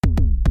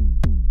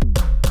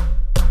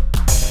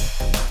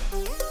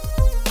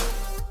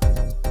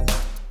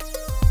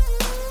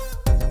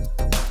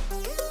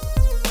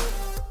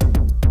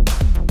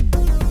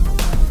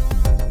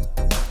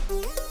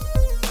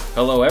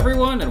Hello,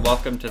 everyone, and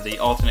welcome to the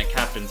Alternate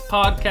Captains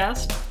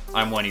Podcast.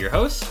 I'm one of your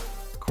hosts,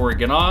 Corey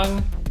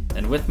Ganong,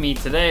 and with me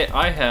today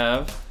I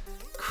have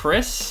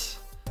Chris.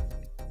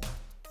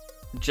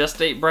 Just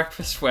ate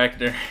breakfast,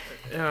 Wagner.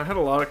 Yeah, I had a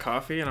lot of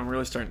coffee, and I'm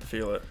really starting to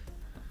feel it.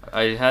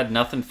 I had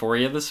nothing for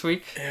you this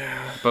week,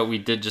 but we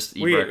did just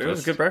eat breakfast. It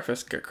was a good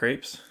breakfast. Got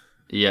crepes.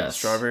 Yes.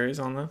 Strawberries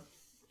on them.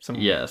 Some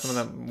of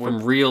them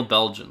from real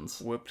Belgians.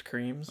 Whipped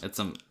creams. It's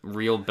some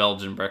real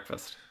Belgian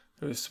breakfast.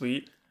 It was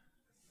sweet.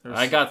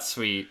 I got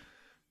sweet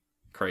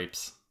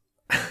crepes.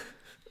 But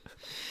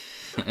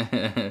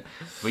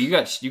you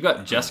got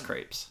just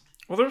crepes.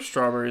 Well, there were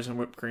strawberries and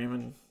whipped cream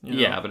and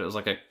yeah, but it was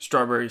like a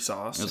strawberry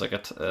sauce. It was like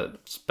a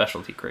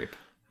specialty crepe.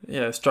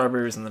 Yeah,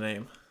 strawberries in the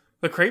name.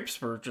 The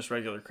crepes were just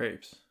regular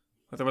crepes.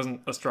 Like there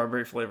wasn't a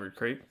strawberry flavored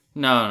crepe.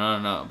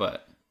 No,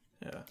 but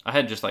yeah, I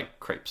had just like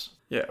crepes.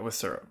 Yeah, with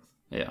syrup.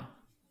 Yeah,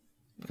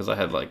 because I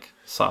had like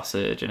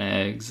sausage and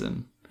eggs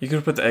and. You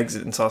could put the eggs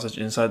and sausage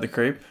inside the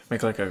crepe.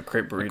 Make like a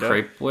crepe burrito. A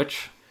crepe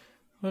witch?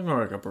 It was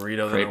more like a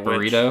burrito crepe than a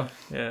witch. Burrito?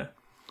 Yeah.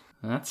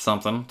 That's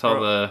something.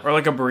 Or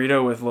like a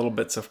burrito with little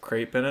bits of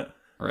crepe in it.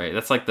 Right.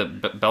 That's like the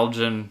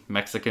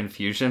Belgian-Mexican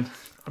fusion.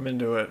 I'm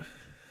into it.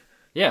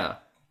 Yeah.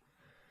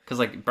 Because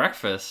like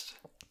breakfast,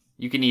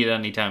 you can eat at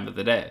any time of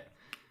the day.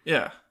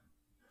 Yeah.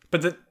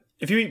 But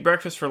if you eat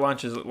breakfast for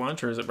lunch, is it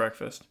lunch or is it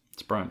breakfast?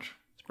 It's brunch.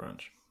 It's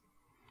brunch.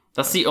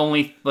 That's the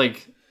only,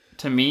 like...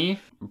 To me,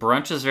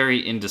 brunch is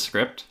very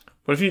indescript.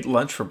 What if you eat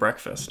lunch for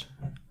breakfast?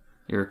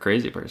 You're a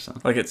crazy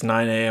person. Like it's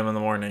 9 a.m. in the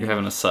morning. You're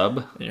having a sub?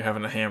 And you're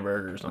having a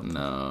hamburger or something.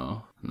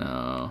 No.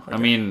 Okay. I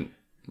mean,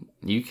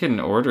 you can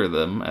order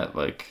them at,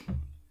 like,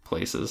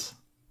 places.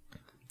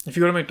 If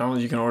you go to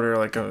McDonald's, you can order,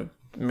 like, a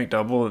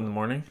McDouble in the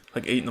morning.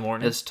 Like 8 in the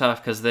morning. It's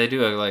tough because they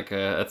do,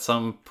 at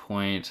some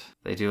point,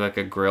 they do, like,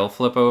 a grill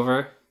flip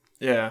over.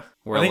 Yeah.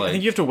 I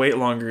think you have to wait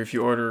longer if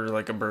you order,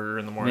 like, a burger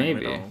in the morning at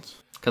McDonald's.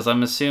 Because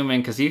I'm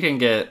assuming, because you can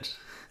get,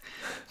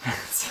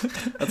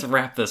 let's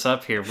wrap this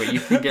up here, but you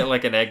can get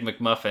like an Egg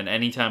McMuffin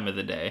any time of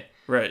the day.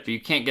 Right. But you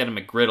can't get a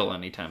McGriddle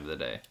any time of the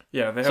day.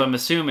 Yeah. So I'm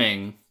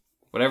assuming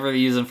whatever they're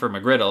using for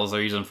McGriddles,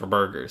 they're using for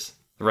burgers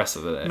the rest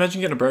of the day.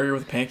 Imagine getting a burger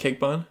with a pancake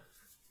bun.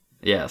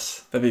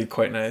 Yes. That'd be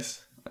quite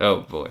nice.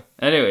 Oh boy.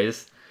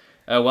 Anyways,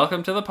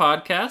 welcome to the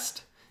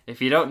podcast.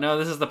 If you don't know,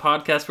 this is the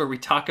podcast where we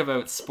talk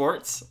about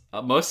sports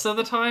most of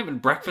the time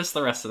and breakfast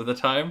the rest of the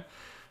time.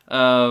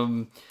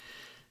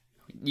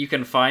 You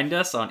can find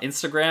us on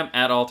Instagram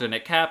at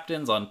Alternate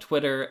Captains, on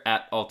Twitter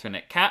at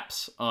Alternate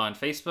Caps, on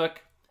Facebook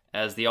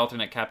as the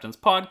Alternate Captains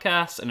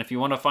Podcast. And if you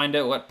want to find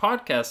out what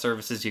podcast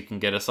services you can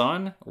get us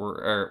on,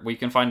 you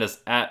can find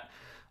us at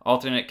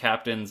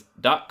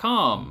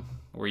alternatecaptains.com,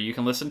 where you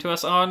can listen to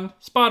us on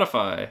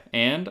Spotify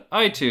and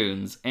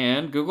iTunes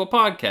and Google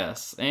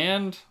Podcasts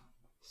and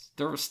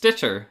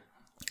Stitcher.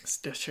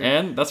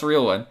 And that's a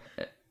real one.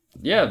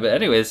 Yeah, but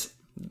anyways...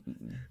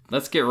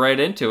 Let's get right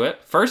into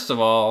it. First of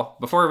all,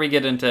 before we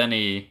get into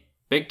any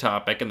big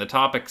topic, and the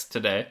topics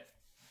today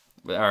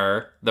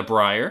are the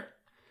Briar,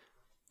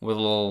 with a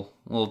little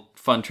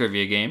fun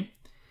trivia game.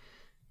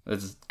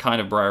 It's kind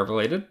of Briar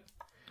related.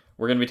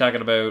 We're going to be talking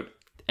about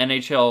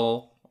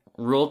NHL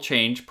rule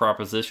change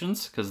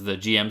propositions, because the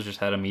GMs just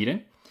had a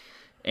meeting.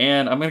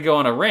 And I'm going to go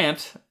on a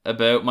rant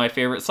about my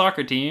favorite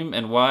soccer team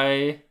and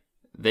why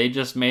they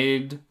just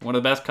made one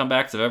of the best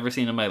comebacks I've ever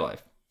seen in my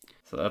life.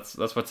 So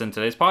that's what's in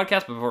today's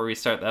podcast. Before we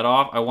start that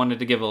off, I wanted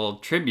to give a little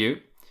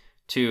tribute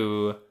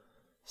to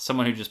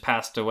someone who just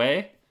passed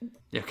away.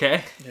 You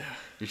okay? Yeah.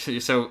 You're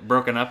so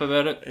broken up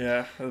about it?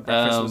 Yeah, the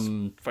breakfast was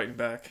fighting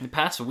back. The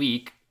past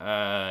week,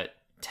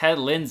 Ted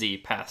Lindsay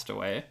passed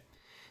away.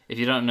 If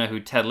you don't know who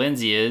Ted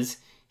Lindsay is,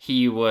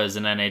 he was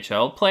an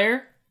NHL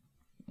player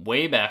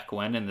way back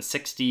when, in the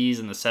 60s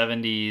and the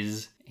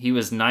 70s. He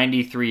was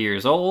 93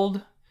 years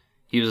old.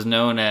 He was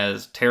known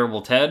as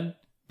Terrible Ted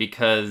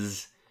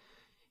because...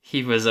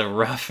 he was a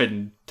rough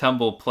and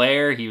tumble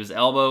player. He was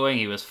elbowing.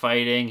 He was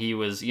fighting. He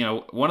was,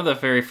 one of the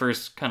very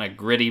first kind of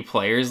gritty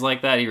players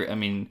like that.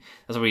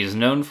 That's what he's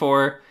known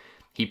for.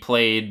 He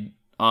played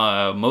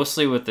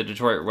mostly with the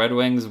Detroit Red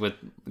Wings with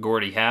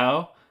Gordie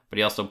Howe, but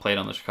he also played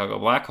on the Chicago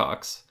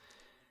Blackhawks.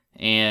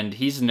 And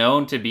he's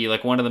known to be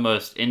like one of the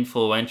most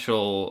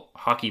influential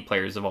hockey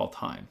players of all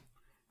time,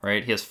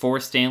 right? He has 4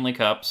 Stanley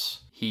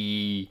Cups.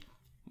 He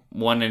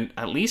won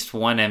at least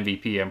 1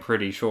 MVP, I'm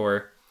pretty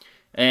sure.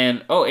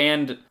 And I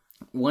don't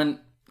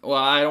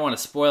want to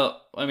spoil.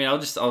 I mean, I'll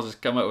just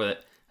come up with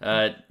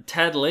it.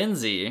 Ted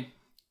Lindsay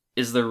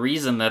is the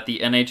reason that the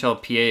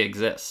NHLPA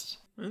exists.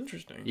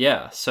 Interesting.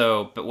 Yeah.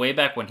 But way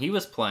back when he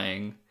was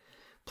playing,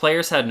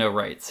 players had no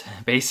rights.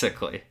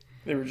 Basically,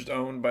 they were just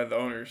owned by the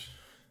owners.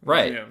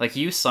 Right. Yeah. Like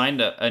you signed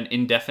an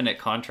indefinite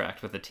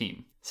contract with a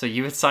team. So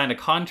you would sign a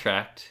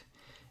contract,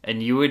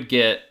 and you would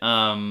get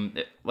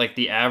like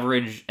the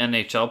average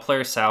NHL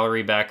player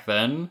salary back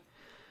then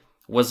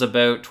was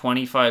about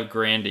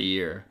 $25,000 a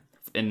year,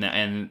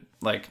 and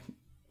like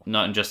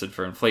not adjusted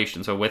for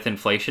inflation. So with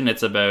inflation,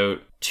 it's about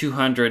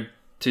 $200,000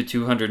 to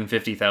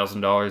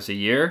 $250,000 a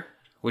year,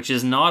 which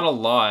is not a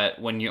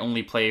lot when you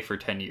only play for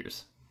 10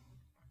 years.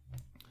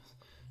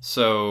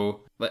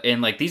 So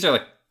and like these are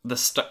like the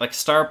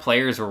star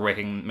players were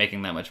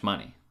making that much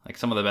money. Like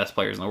some of the best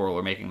players in the world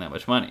were making that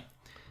much money.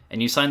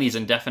 And you sign these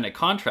indefinite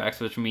contracts,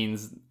 which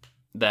means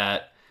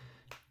that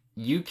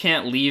you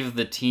can't leave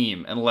the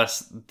team unless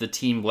the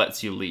team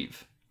lets you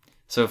leave.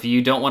 So if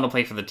you don't want to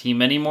play for the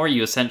team anymore,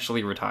 you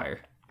essentially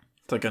retire.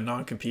 It's like a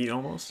non-compete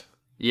almost.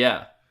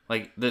 Yeah.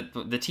 Like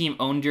the team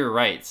owned your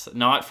rights,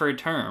 not for a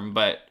term,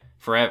 but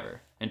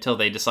forever, until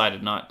they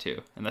decided not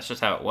to. And that's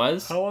just how it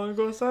was. How long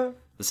ago was that?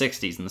 The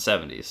 60s and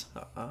the 70s.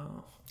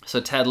 Oh. So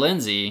Ted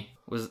Lindsay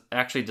was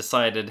actually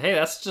decided, hey,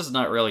 that's just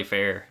not really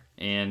fair.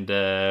 And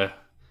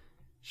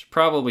should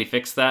probably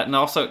fix that. And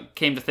also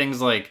came to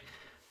things like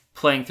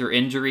playing through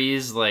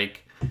injuries.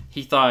 Like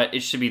he thought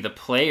it should be the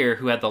player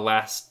who had the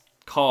last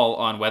call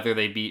on whether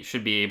they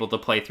should be able to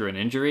play through an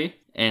injury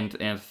and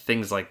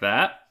things like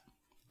that.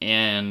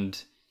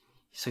 And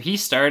so he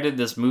started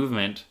this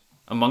movement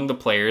among the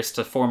players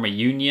to form a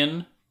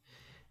union,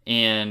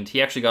 and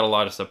he actually got a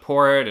lot of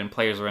support, and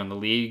players around the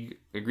league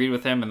agreed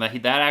with him, and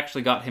that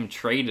actually got him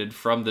traded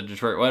from the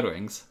Detroit Red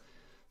Wings.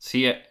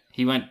 So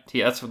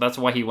that's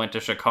why he went to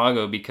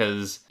Chicago,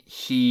 because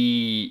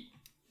he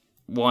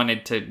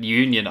wanted to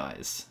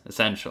unionize,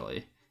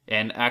 essentially.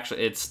 And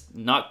actually, it's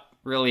not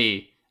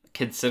really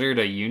considered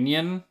a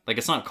union. Like,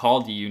 it's not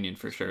called a union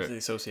for sure. It's the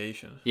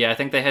association. Yeah, I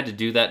think they had to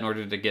do that in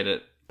order to get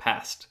it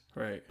passed.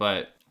 Right.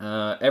 But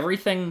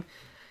everything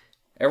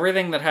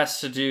that has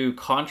to do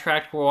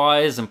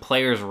contract-wise and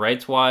players'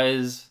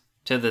 rights-wise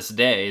to this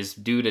day is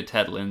due to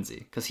Ted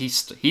Lindsay, because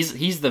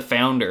he's the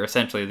founder,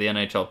 essentially, of the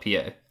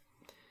NHLPA.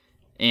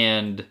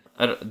 And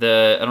I don't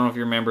know if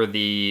you remember it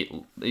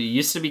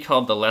used to be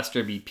called the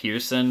Lester B.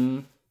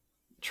 Pearson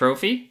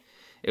Trophy.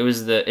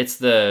 It's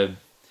the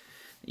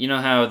you know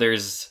how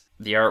there's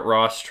the Art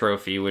Ross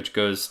Trophy, which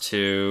goes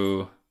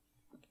to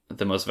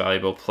the most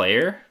valuable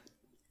player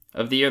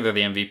of the year. They're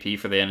the MVP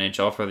for the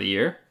NHL for the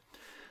year.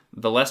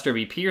 The Lester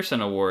B.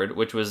 Pearson Award,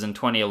 which was in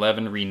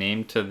 2011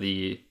 renamed to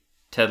the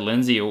Ted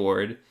Lindsay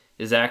Award,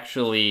 is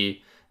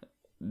actually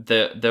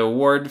the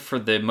award for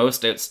the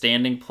most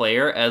outstanding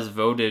player as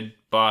voted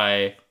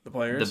by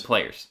the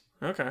players.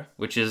 Okay.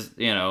 Which is,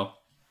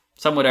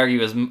 some would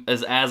argue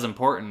as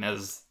important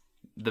as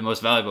the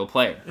most valuable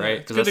player,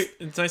 right?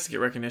 It's nice to get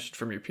recognition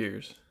from your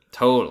peers.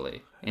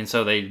 Totally. And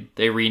so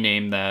they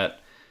renamed that.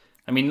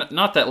 I mean,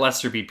 not that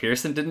Lester B.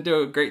 Pearson didn't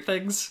do great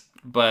things,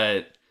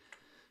 but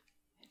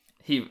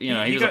he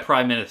was a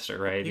prime minister,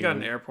 right? He got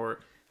an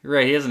airport.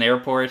 Right, he has an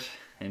airport.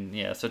 And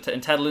yeah, so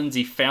Ted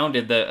Lindsay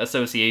founded the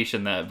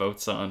association that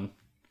votes on.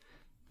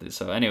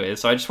 So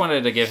anyways, I just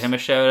wanted to give him a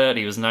shout out.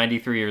 He was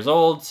 93 years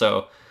old,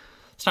 so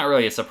it's not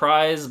really a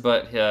surprise,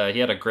 but he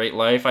had a great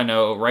life. I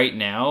know right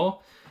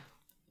now,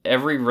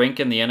 every rink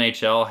in the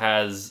NHL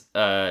has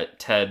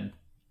Ted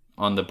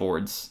on the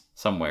boards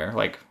somewhere,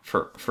 like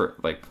for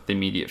like the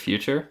immediate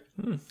future.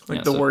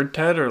 Word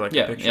Ted, or like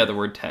a picture? Yeah, the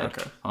word Ted.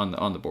 Okay.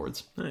 on the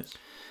boards. Nice.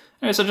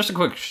 Anyway, so just a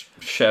quick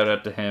shout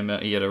out to him.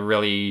 He had a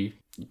really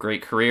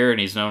great career, and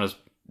he's known as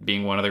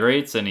being one of the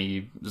greats, and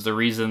he is the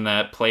reason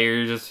that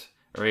players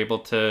are able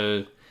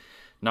to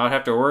not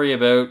have to worry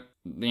about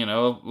a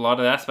lot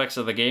of aspects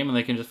of the game, and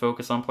they can just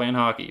focus on playing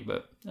hockey.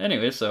 But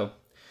anyway, so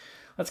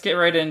let's get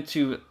right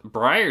into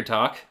Briar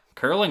talk,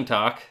 curling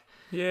talk.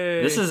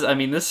 Yay!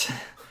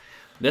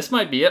 This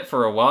might be it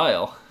for a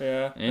while.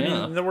 Yeah. I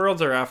mean, the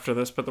Worlds are after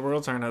this, but the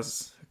Worlds aren't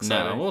as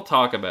exciting. No, we'll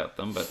talk about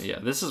them, but yeah,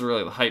 this is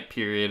really the hype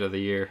period of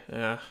the year.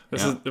 Yeah,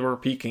 we're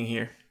peaking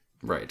here.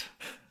 Right.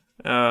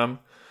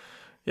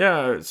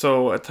 Yeah,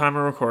 so at time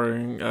of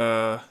recording,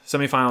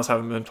 semifinals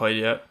haven't been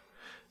played yet.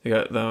 You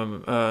got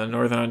them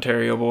Northern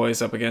Ontario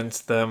boys up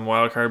against them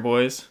Wildcard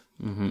boys.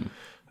 Mm-hmm.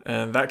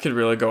 And that could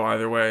really go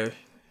either way.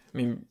 I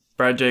mean,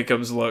 Brad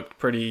Jacobs looked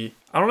pretty,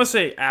 I don't want to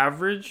say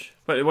average,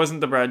 but it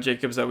wasn't the Brad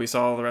Jacobs that we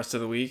saw the rest of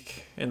the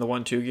week in the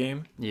 1-2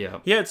 game. Yeah.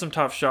 He had some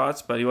tough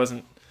shots, but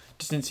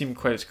just didn't seem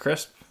quite as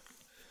crisp.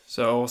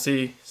 So we'll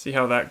see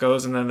how that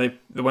goes. And then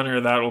the winner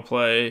of that will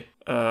play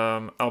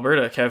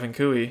Alberta, Kevin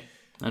Cooey.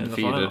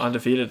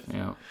 Undefeated.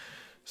 Yeah.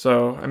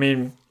 So, I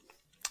mean,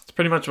 it's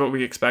pretty much what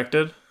we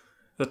expected.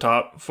 The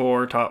top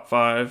 4, top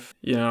 5,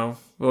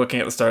 looking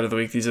at the start of the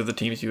week, these are the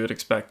teams you would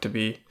expect to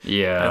be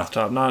at the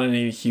top. Not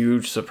any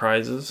huge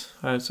surprises,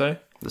 I would say.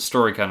 The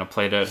story kind of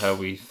played out how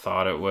we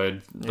thought it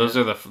would.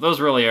 Those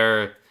really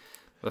are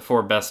the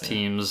 4 best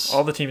teams.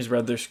 All the teams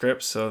read their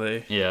scripts, so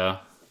they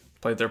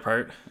played their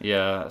part.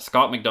 Yeah.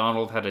 Scott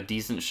McDonald had a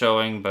decent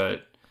showing,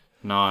 but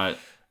not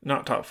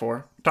top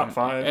 4. Top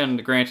 5.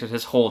 And granted,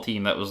 his whole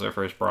team, that was their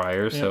first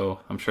Briar, so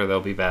I'm sure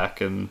they'll be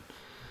back and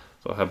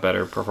they'll have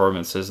better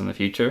performances in the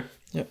future.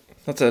 Yep.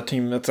 That's a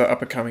team. That's an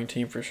up-and-coming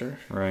team for sure.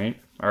 Right.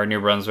 Our New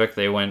Brunswick,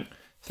 they went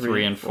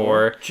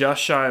 3-4.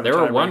 Just shy of a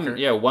tiebreaker.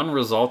 They were one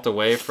result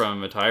away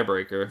from a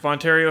tiebreaker. If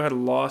Ontario had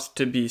lost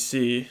to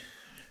BC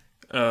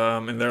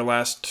in their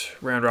last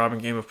round-robin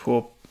game of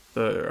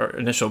our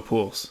initial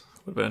pools,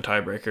 would have been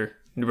a tiebreaker.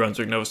 New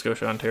Brunswick, Nova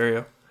Scotia,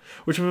 Ontario.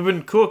 Which would have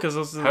been cool because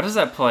those. How does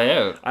that play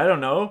out? I don't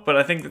know, but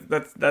I think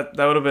that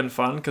would have been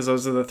fun because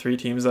those are the 3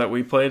 teams that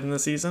we played in the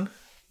season,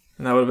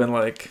 and that would have been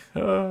like.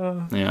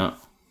 Yeah.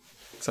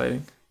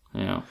 exciting.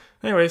 Yeah.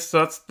 Anyways,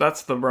 so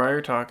that's the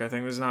Briar talk. I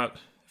think there's not...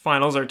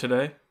 Finals are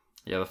today.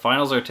 Yeah, the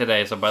finals are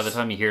today, so by the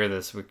time you hear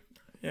this...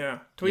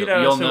 Tweet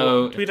at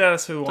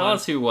us who won. Tell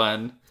us who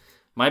won.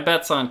 My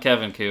bet's on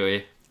Kevin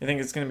Cooey. You think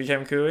it's going to be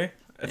Kevin Cooey?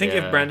 I think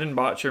if Brendan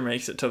Botcher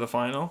makes it to the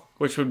final,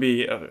 which would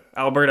be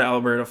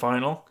Alberta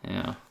final,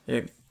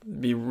 it'd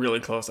be really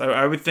close.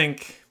 I would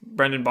think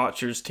Brendan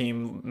Botcher's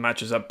team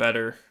matches up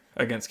better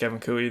against Kevin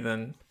Cooey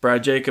than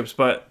Brad Jacobs,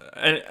 but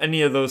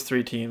any of those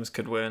three teams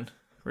could win,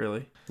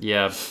 really.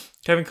 Yeah.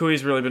 Kevin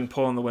Cooey's really been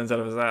pulling the wins out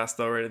of his ass,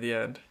 though, right at the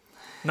end.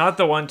 Not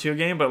the 1-2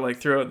 game, but like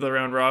throughout the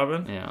round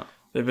robin. Yeah.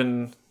 They've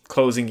been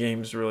closing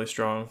games really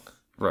strong.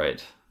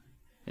 Right.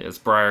 Yeah, it's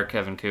Briar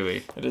Kevin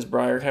Cooey. It is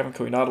Briar Kevin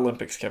Cooey, not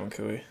Olympics Kevin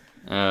Cooey.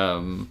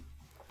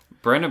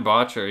 Brendan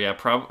Botcher, yeah,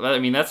 probably. I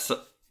mean, that's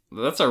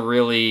a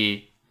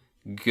really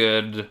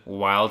good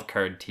wild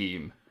card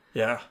team.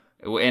 Yeah.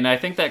 And I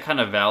think that kind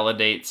of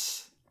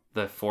validates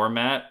the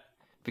format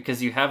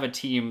because you have a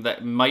team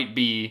that might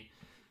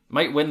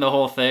win the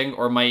whole thing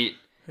or might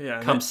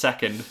come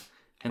second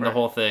in the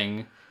whole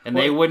thing. And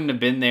they wouldn't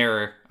have been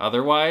there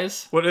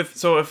otherwise. What if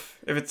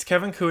it's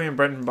Kevin Cooey and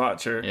Brendan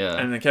Botcher,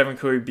 and then Kevin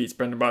Cooey beats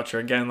Brendan Botcher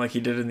again like he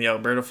did in the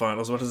Alberta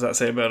finals? What does that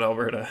say about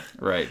Alberta?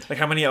 Right. Like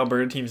how many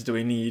Alberta teams do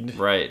we need?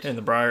 Right. In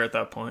the Briar at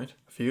that point?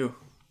 A few.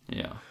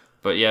 Yeah.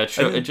 But yeah,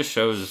 it just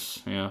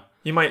shows. Yeah.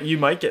 You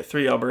might get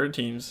 3 Alberta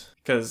teams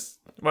because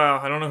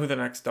I don't know who the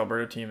next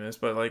Alberta team is,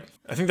 but like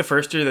I think the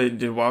first year they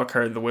did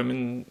wildcard, the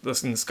women, the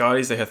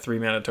Scotties, they had 3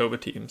 Manitoba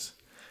teams.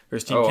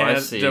 There's Team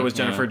Canada was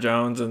Jennifer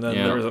Jones, and then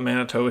there was a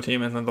Manitoba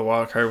team, and then the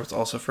wild card was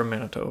also from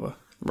Manitoba.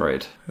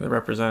 Right. They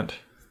represent.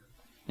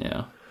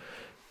 Yeah.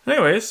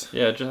 Anyways.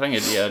 Yeah, I think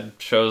it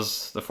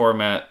shows the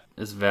format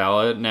is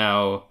valid.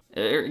 Now,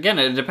 again,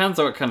 it depends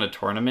on what kind of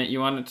tournament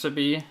you want it to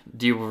be.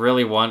 Do you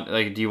really want,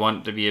 do you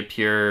want it to be a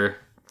pure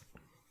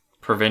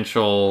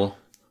provincial,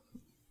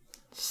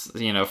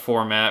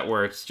 format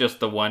where it's just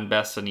the one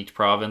best in each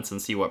province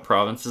and see what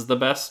province is the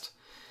best?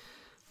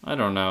 I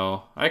don't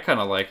know. I kind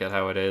of like it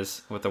how it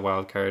is with the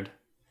wild card.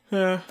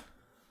 Yeah.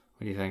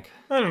 What do you think?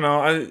 I don't know.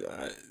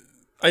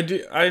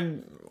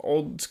 I'm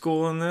old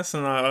school in this,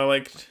 and I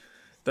liked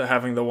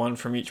having the one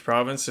from each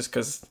province just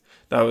because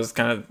that was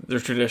kind of their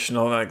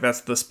traditional. Like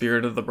that's the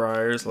spirit of the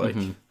Briars. Like,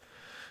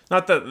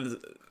 not that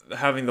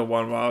having the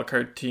one wild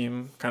card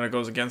team kind of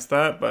goes against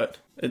that, but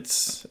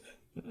it's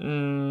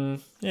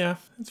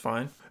it's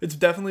fine. It's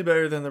definitely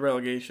better than the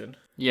relegation.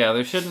 Yeah,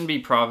 there shouldn't be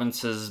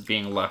provinces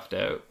being left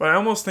out. But I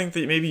almost think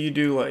that maybe you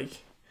do I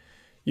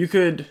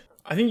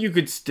think you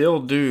could still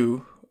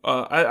do,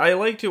 I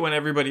liked it when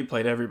everybody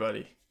played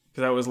everybody.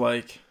 Because that was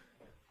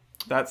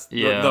that's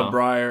the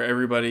Briar,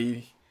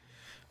 everybody,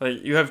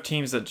 you have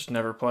teams that just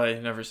never play,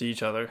 never see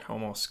each other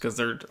almost, because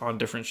they're on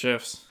different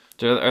shifts.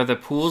 Are the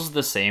pools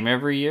the same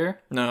every year?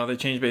 No, they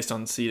change based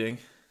on seeding.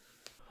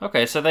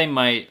 Okay, so they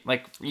might,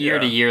 year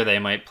to year, they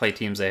might play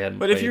teams they hadn't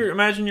played. But if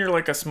imagine you're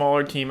a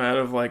smaller team out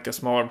of a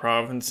smaller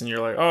province, and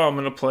you're I'm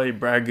going to play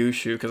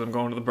Bragushu because I'm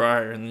going to the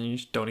Briar, and then you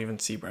just don't even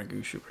see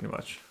Bragushu pretty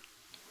much.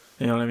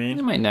 You know what I mean?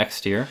 They might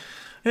next year.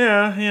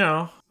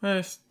 Yeah,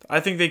 I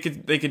think they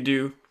could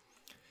do,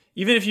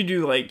 even if you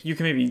do, you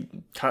can maybe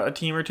cut a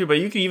team or two, but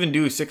you can even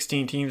do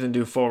 16 teams and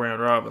do full round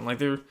robin.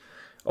 There are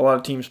a lot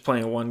of teams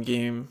playing one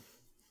game.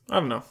 I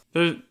don't know.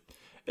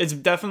 It's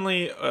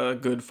definitely a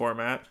good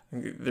format.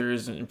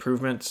 There's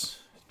improvements.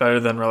 It's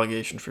better than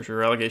relegation for sure.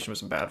 Relegation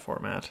was a bad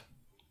format.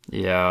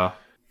 Yeah.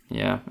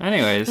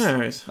 Anyways,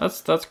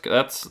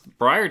 that's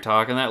Briar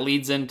talk, and that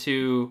leads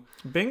into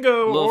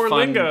bingo or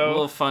lingo. A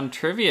little fun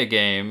trivia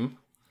game.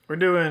 We're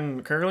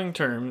doing curling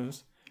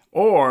terms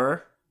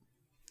or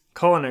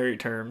culinary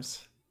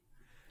terms.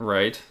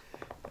 Right.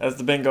 As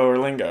the bingo or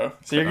lingo.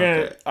 So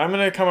I'm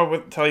gonna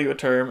tell you a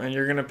term, and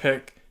you're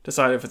gonna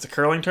decide if it's a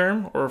curling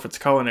term or if it's a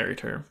culinary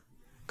term.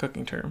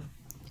 Cooking term.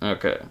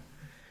 Okay.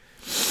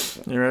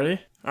 You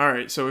ready? All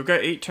right, so we've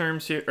got 8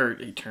 terms here. Or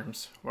 8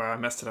 terms. Wow, I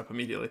messed it up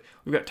immediately.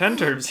 We've got 10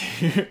 terms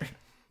here.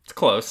 It's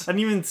close. I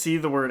didn't even see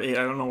the word 8.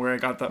 I don't know where I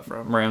got that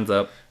from. Rounds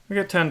up. We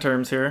got 10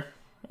 terms here.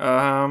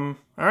 All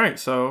right,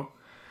 so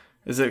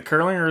is it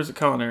curling or is it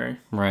culinary?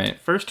 Right.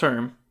 First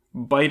term,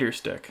 biter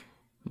stick.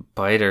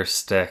 Biter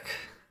stick.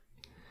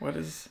 What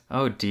is...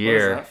 Oh,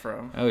 dear. What is that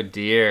from? Oh,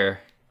 dear.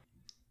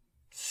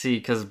 See,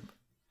 because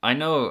I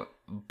know...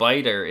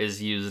 Biter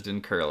is used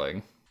in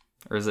curling,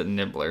 or is it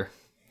nibbler?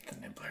 The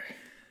nibbler.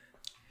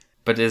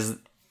 But is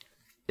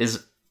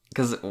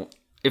because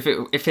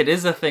if it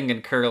is a thing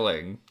in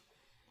curling,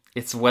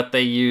 it's what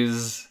they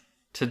use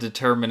to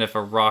determine if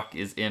a rock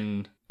is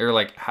in, or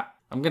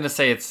I'm gonna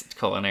say it's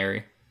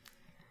culinary.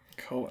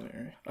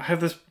 Culinary. I have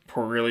this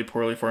really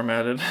poorly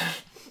formatted.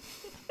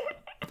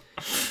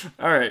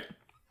 All right,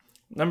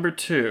 number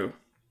 2,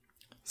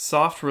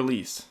 soft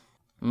release.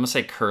 I'm gonna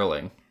say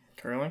curling.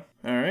 Curling.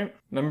 All right.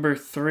 Number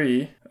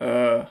 3,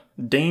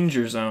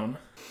 danger zone.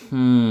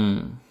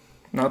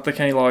 Not the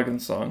Kenny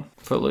Loggins song.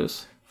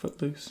 Footloose.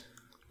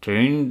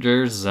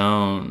 Danger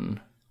zone.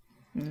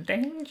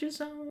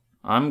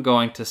 I'm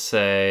going to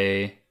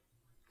say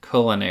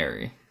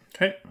culinary.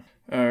 Okay.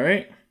 All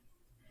right.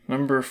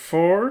 Number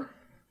 4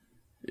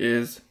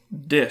 is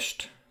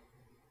dished.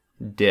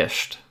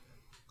 Dished.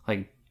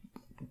 Like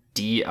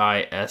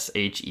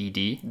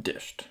D-I-S-H-E-D?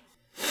 Dished.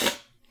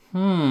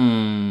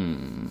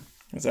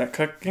 Is that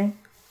cooking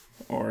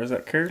or is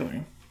that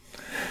curling?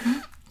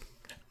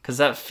 Because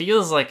that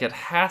feels like it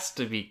has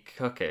to be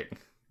cooking.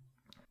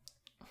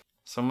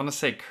 So I'm going to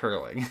say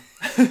curling.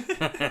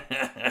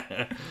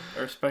 I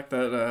respect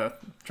that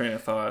train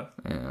of thought.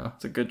 Yeah.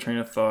 It's a good train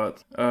of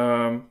thought.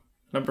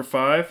 Number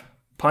 5,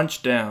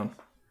 punch down.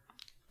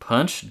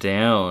 Punch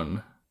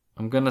down.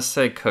 I'm going to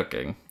say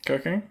cooking.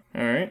 Cooking?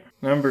 All right.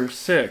 Number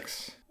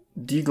 6,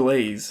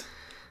 deglaze.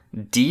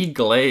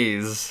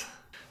 Deglaze.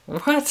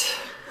 What?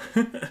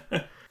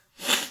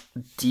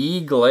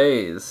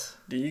 Deglaze.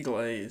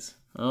 Deglaze.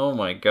 Oh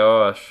my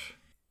gosh.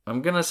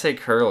 I'm going to say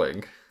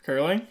curling.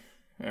 Curling?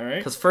 All right.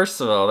 Because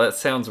first of all, that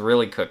sounds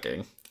really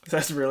cooking.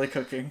 That's really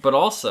cooking. But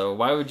also,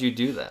 why would you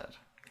do that?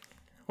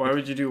 Why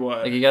would you do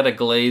what? Like you got a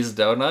glazed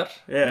donut?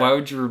 Yeah. Why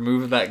would you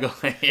remove that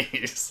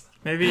glaze?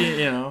 Maybe,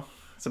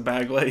 it's a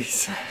bad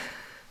glaze.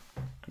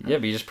 Yeah,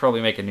 but you just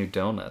probably make a new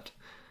donut.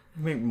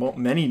 You make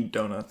many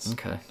donuts.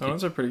 Okay.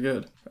 Donuts are pretty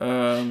good.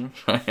 I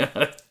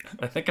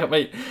think I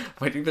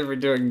might either be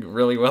doing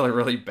really well or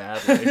really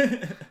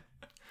badly.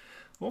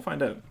 We'll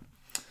find out.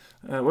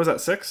 What was that,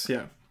 6?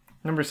 Yeah.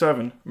 Number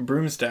 7,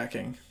 broom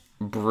stacking.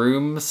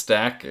 Broom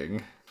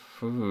stacking.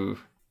 Ooh.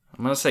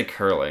 I'm going to say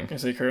curling. You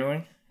say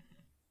curling?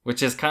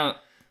 Which is kind of...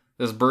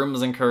 There's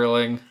brooms and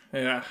curling.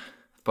 Yeah.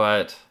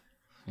 But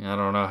I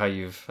don't know how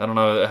you...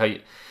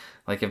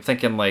 Like, I'm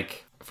thinking,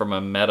 like, from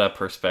a meta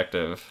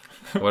perspective,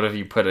 what have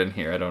you put in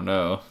here? I don't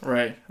know.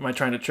 Right. Am I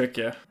trying to trick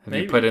you? Have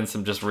you put in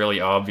some just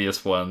really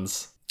obvious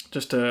ones?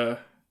 Just to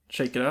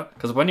shake it up?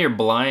 Because when you're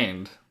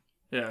blind...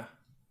 Yeah.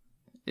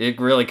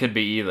 It really could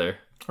be either.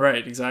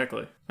 Right,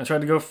 exactly. I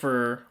tried to go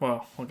for...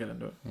 Well, we'll get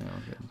into it. Yeah,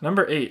 okay.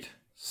 Number 8,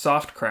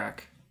 soft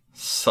crack.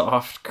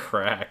 Soft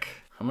crack.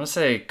 I'm going to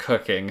say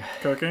cooking.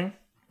 Cooking?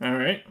 All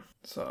right.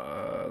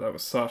 So that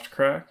was soft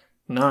crack.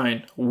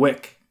 9,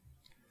 wick.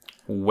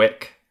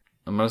 Wick.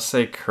 I'm going to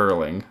say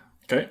curling.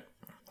 Okay.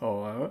 I'll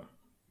allow it.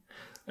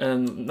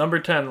 And number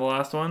 10, the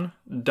last one,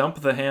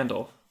 dump the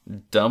handle.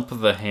 Dump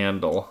the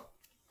handle.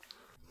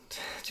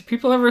 Do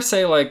people ever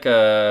say like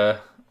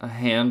a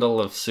handle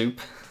of soup?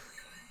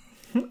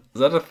 Is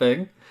that a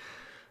thing?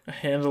 A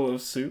handle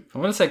of soup?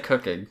 I'm going to say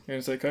cooking. You're going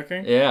to say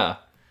cooking? Yeah.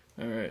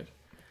 All right.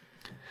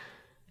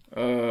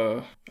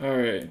 All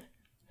right.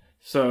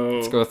 So...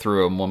 Let's go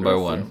through them one by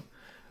one.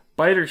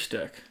 Biter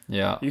stick.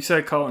 Yeah. You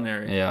said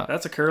culinary. Yeah.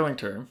 That's a curling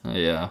term.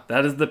 Yeah.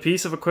 That is the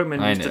piece of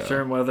equipment used to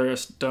determine whether a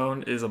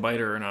stone is a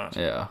biter or not.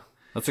 Yeah.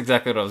 That's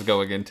exactly what I was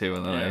going into,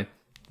 and then I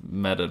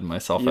meted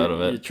myself out of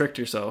it. You tricked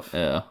yourself.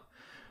 Yeah.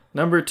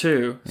 Number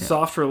 2,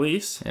 soft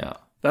release. Yeah.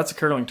 That's a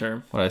curling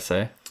term. What'd I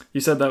say? You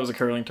said that was a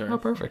curling term. Oh,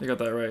 perfect. You got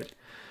that right.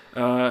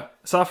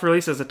 Soft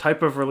release is a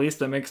type of release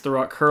that makes the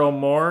rock curl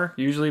more,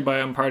 usually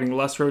by imparting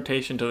less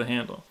rotation to the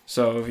handle.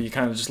 So if you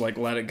kind of just like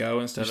let it go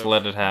instead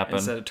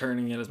of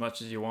turning it as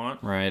much as you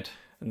want. Right.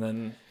 And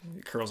then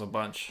it curls a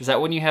bunch. Is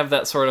that when you have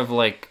that sort of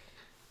like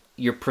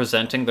you're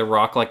presenting the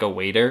rock like a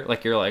waiter?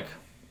 Like you're like...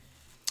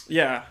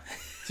 Yeah.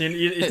 So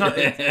it's not...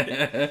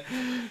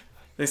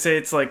 They say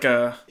it's like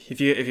if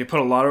you put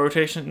a lot of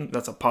rotation,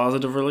 that's a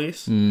positive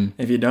release.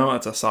 If you don't,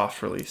 that's a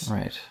soft release.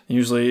 Right.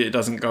 Usually it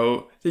doesn't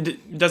go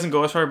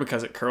as far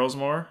because it curls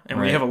more. And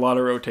when you have a lot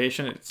of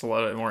rotation, it's a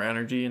lot more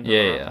energy.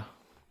 Yeah.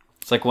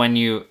 It's like when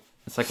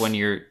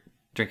you're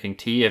drinking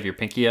tea, you have your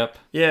pinky up.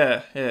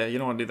 Yeah. You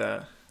don't want to do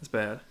that. It's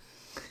bad.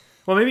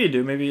 Well, maybe you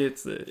do. Maybe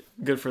it's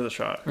good for the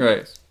shot.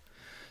 Right.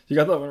 You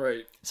got that one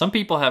right. Some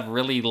people have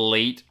really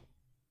late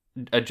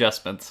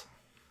adjustments.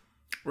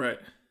 Right.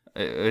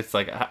 It's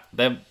like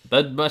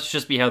that must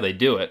just be how they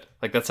do it.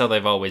 Like that's how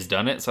they've always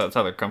done it, so that's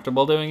how they're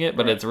comfortable doing it,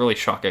 but it's really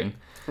shocking.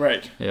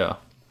 Right. Yeah.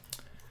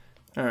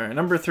 All right,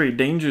 number 3,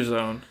 danger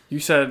zone. You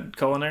said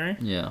culinary?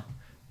 Yeah.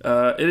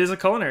 It is a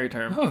culinary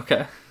term. Oh,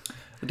 okay.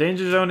 The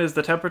danger zone is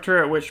the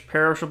temperature at which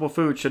perishable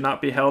food should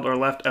not be held or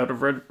left out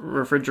of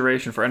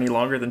refrigeration for any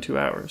longer than 2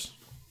 hours.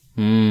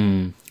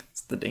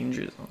 It's the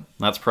danger zone.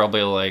 That's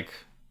probably like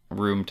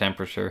room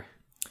temperature.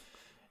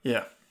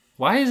 Yeah.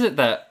 Why is it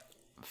that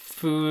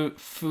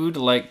food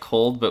like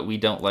cold, but we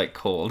don't like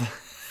cold?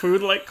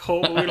 Food like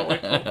cold, but we don't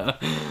like cold.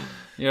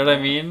 You know what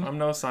I mean? I'm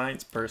no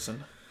science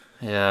person.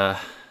 Yeah.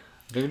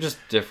 They're just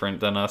different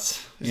than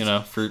us. You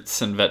know,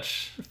 fruits and veg.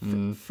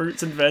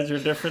 Fruits and veg are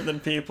different than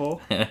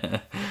people.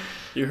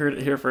 You heard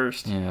it here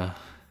first. Yeah.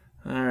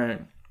 All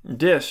right.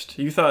 Dished.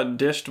 You thought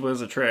dished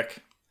was a trick.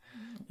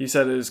 You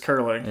said it is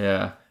curling.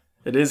 Yeah.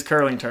 It is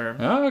curling term.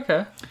 Oh,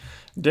 okay.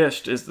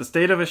 Dished is the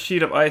state of a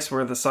sheet of ice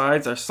where the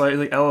sides are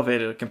slightly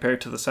elevated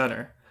compared to the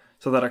center,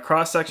 so that a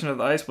cross-section of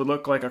the ice would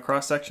look like a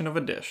cross-section of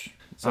a dish.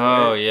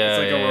 So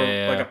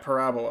it's like a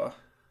parabola.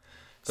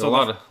 So a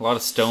lot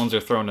of stones are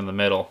thrown in the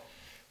middle.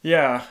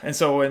 Yeah, and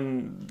so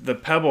when the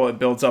pebble, it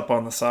builds up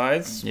on the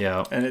sides.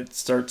 Yeah. And it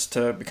starts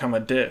to become a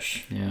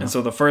dish. Yeah. And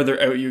so the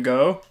further out you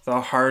go, the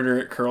harder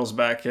it curls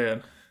back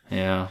in.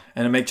 Yeah.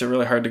 And it makes it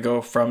really hard to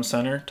go from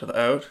center to the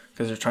out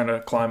because you're trying to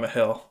climb a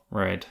hill.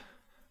 Right.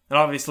 And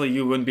obviously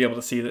you wouldn't be able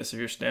to see this if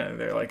you're standing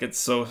there. Like, it's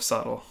so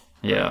subtle.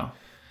 Yeah. Right?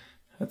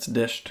 That's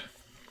dished.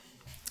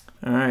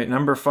 All right,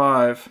 number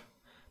 5.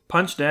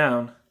 Punch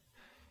down.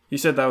 You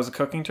said that was a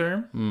cooking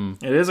term?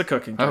 It is a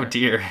cooking term. Oh,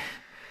 dear.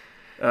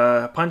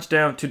 Punch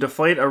down. To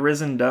deflate a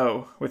risen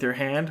dough. With your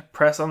hand,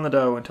 press on the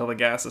dough until the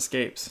gas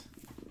escapes.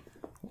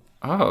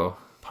 Oh.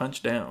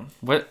 Punch down.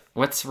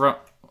 What's wrong?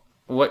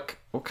 What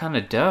kind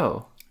of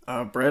dough?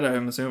 Bread,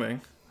 I'm assuming.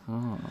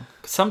 Oh.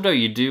 Some dough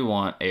you do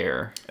want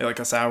air. Like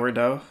a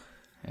sourdough.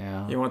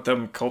 Yeah. You want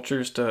them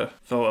cultures to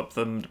fill up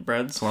the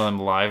breads. It's one of them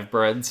live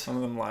breads. One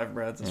of them live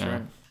breads, that's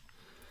right.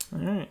 All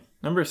right.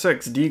 Number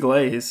 6,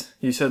 deglaze.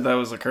 You said that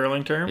was a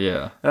curling term?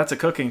 Yeah. That's a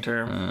cooking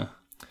term.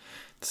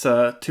 It's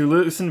to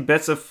loosen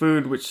bits of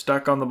food which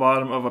stuck on the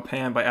bottom of a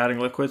pan by adding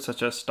liquids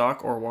such as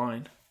stock or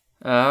wine.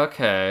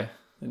 Okay.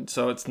 And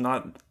so it's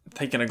not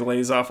taking a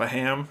glaze off a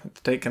ham.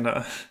 It's taking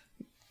a...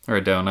 Or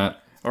a donut.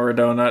 Or a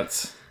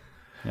donut.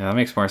 Yeah, that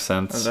makes more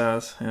sense. It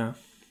does, yeah.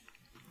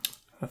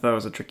 I thought it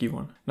was a tricky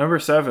one. Number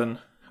 7,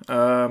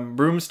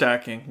 broom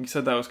stacking. You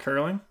said that was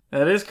curling?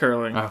 That is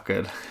curling. Oh,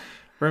 good.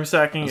 Broom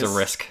stacking is a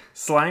risk.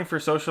 Slang for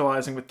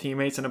socializing with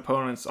teammates and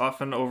opponents,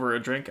 often over a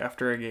drink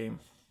after a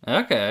game.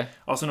 Okay.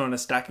 Also known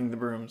as stacking the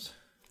brooms.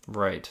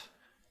 Right.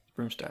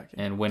 Broom stacking.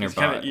 And winner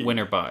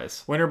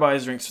buys. Winner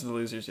buys drinks to the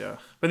losers, yeah.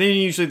 But then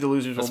usually the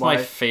losers That's will buy...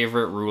 That's my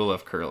favorite rule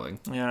of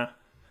curling. Yeah.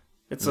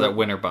 It's that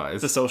winner buys.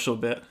 It's a social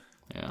bit.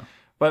 Yeah.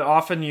 But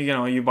often,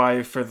 you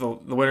buy for the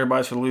winner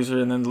buys for the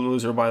loser, and then the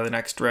loser will buy the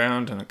next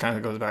round, and it kind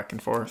of goes back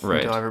and forth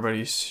until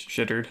everybody's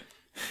shittered.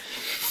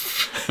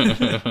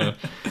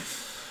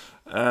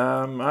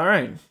 All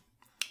right.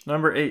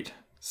 Number 8,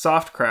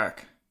 soft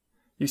crack.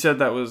 You said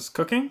that was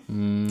cooking?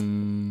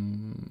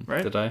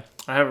 Right? Did I?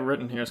 I have it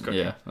written here as cooking.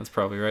 Yeah, that's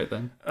probably right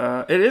then.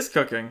 It is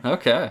cooking.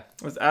 Okay.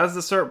 As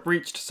the syrup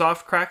reached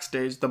soft crack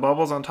stage, the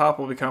bubbles on top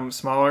will become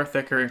smaller,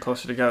 thicker, and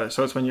closer together.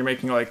 So it's when you're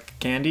making like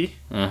candy.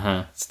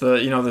 It's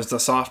there's the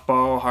soft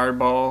ball, hard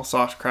ball,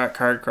 soft crack,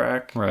 hard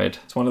crack. Right.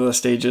 It's one of the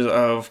stages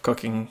of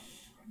cooking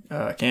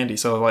candy.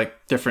 So like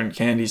different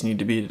candies need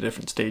to be at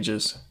different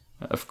stages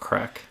of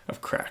crack.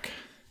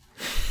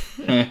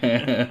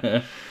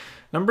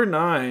 Number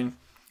 9.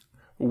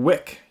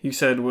 Wick, you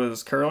said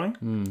was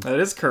curling? That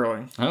is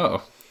curling.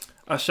 Oh.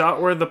 A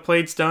shot where the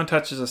played stone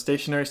touches a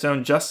stationary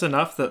stone just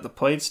enough that the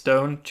played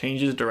stone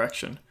changes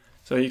direction.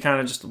 So you kind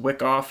of just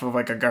wick off of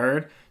like a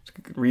guard,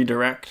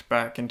 redirect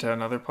back into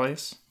another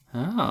place.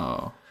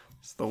 Oh.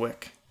 It's the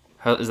wick.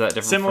 How is that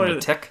different from a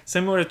tick?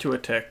 Similar to a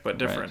tick, but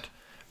different. Right.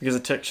 Because a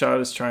tick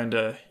shot is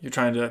you're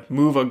trying to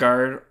move a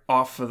guard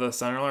off of the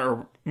center line,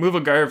 or move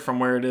a guard from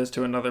where it is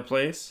to another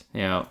place.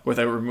 Yeah.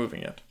 Without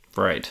removing it.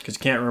 Right. Because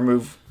you can't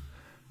remove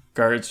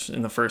guards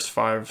in the first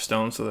 5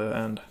 stones to the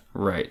end.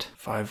 Right.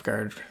 5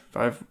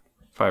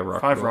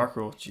 rock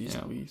rule.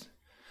 Jeez Louise.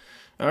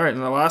 All right,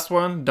 and the last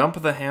one, dump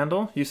the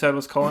handle. You said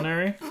was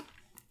culinary.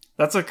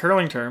 That's a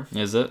curling term.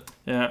 Is it?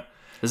 Yeah.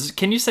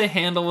 Can you say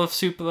handle of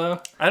soup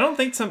though? I don't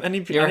think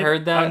You ever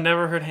heard that? I've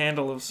never heard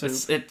handle of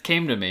soup. It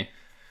came to me.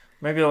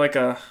 Maybe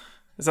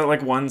is that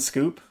like one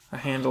scoop? A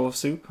handle of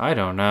soup? I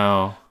don't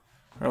know.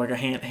 Or like a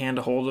hand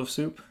hold of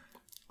soup?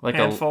 Like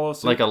handful of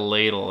soup? Like a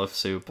ladle of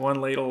soup. One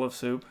ladle of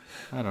soup.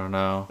 I don't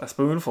know. A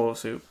spoonful of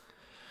soup.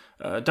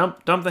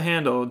 Dump the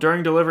handle.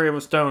 During delivery of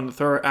a stone, the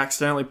thrower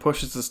accidentally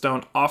pushes the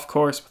stone off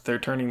course with their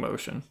turning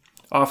motion.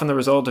 Often the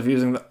result of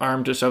using the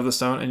arm to shove the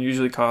stone, and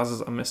usually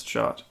causes a missed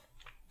shot.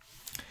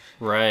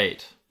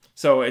 Right.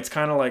 So it's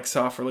kind of like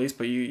soft release,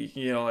 but you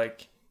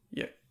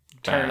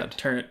turn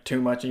it too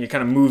much, and you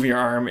kind of move your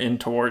arm in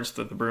towards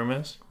the broom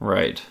is.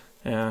 Right.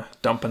 Yeah,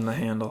 dumping the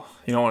handle.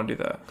 You don't want to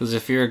do that. Because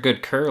if you're a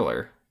good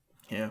curler,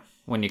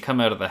 when you come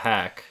out of the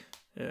hack,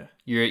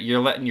 you're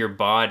letting your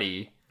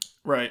body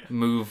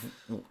move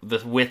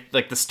with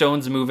the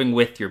stone's moving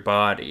with your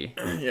body.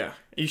 Yeah,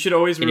 you should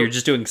always. And you're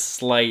just doing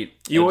slight.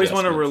 You always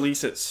want to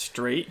release it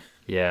straight.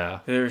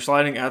 Yeah. If you're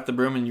sliding at the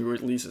broom and you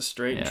release it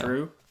straight and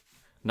true.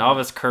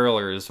 Novice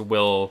curlers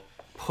will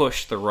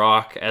push the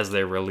rock as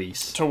they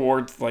release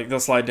towards, like they'll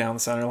slide down the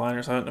center line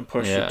or something and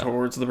push it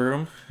towards the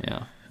broom.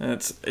 Yeah, and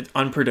it's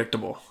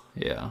unpredictable.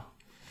 Yeah.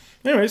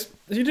 Anyways,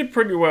 you did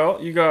pretty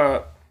well. You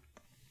got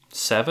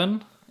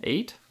 7,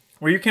 8.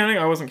 Were you counting?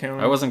 I wasn't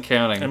counting. I wasn't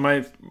counting. And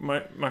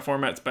my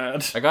format's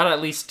bad. I got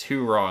at least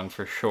 2 wrong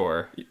for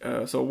sure.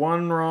 So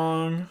 1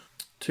 wrong,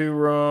 2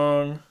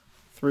 wrong,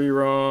 3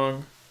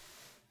 wrong.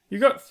 You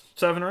got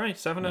 7 right.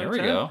 7 out of 10.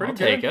 There we go. Pretty I'll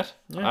good. take it.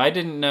 Yeah. I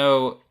didn't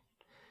know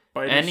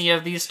any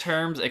of these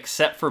terms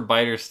except for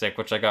biter stick,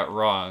 which I got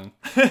wrong.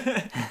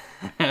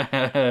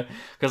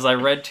 Because I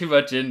read too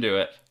much into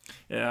it.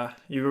 Yeah,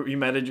 you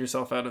meted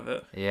yourself out of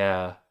it.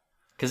 Yeah.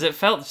 Because it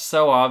felt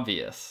so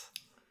obvious.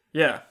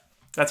 Yeah,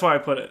 that's why I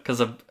put it.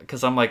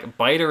 Because I'm like,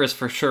 biter is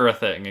for sure a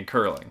thing in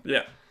curling.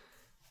 Yeah.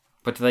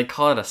 But do they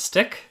call it a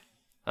stick?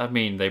 I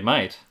mean, they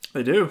might.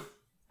 They do.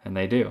 And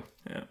they do.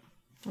 Yeah.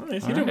 Well,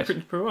 you did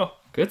pretty well.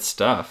 Good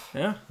stuff.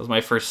 Yeah. That was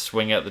my first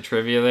swing at the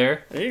trivia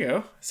there. There you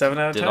go. 7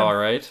 out of 10. Did all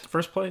right.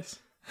 First place.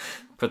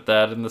 Put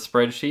that in the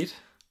spreadsheet.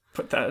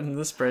 I got a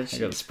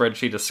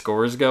spreadsheet of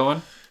scores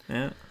going.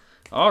 Yeah.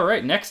 All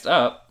right, next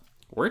up,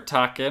 we're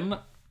talking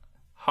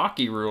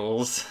hockey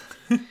rules,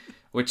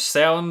 which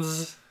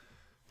sounds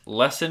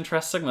less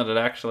interesting than it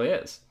actually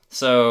is.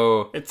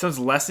 So it sounds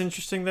less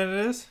interesting than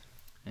it is.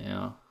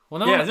 Yeah. Well,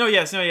 no. Okay,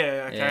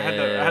 I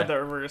had the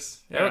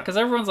reverse. Yeah, because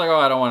everyone's like, "Oh,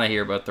 I don't want to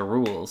hear about the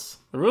rules."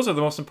 The rules are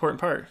the most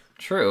important part.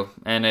 True,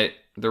 and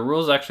the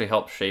rules actually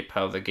help shape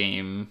how the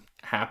game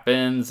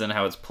happens and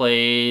how it's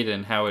played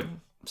and how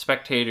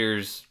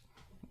spectators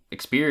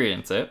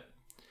experience it.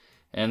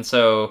 And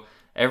so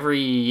every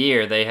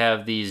year they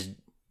have these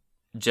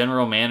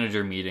general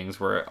manager meetings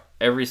where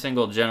every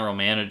single general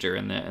manager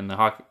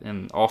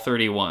in all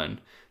 31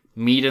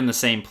 meet in the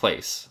same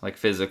place, like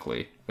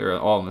physically. They're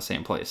all in the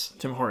same place.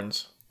 Tim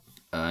Hortons.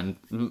 And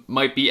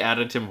might be at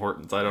a Tim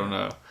Hortons. I don't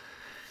know.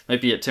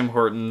 Might be at Tim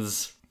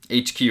Hortons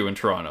HQ in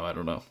Toronto. I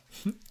don't know.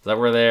 Is that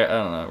where I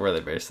don't know where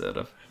they're based out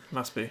of.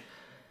 Must be.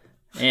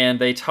 And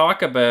they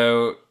talk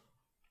about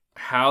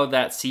how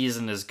that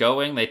season is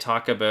going. They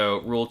talk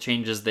about rule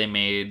changes they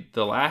made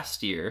the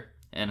last year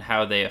and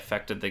how they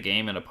affected the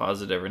game in a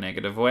positive or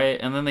negative way.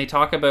 And then they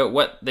talk about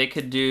what they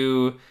could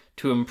do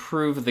to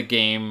improve the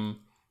game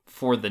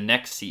for the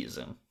next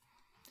season.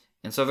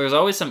 And so there's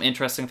always some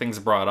interesting things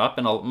brought up,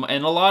 and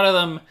a lot of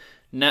them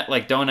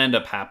don't end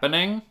up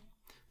happening.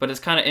 But it's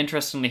kind of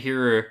interesting to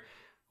hear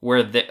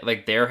where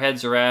their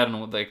heads are at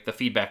and the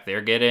feedback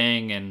they're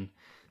getting, and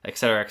et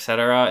cetera, et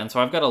cetera. And so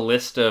I've got a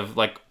list of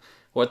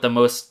what the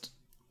most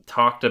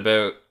talked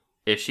about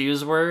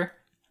issues were,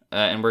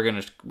 and we're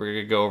gonna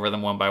go over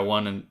them one by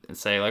one and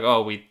say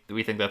oh,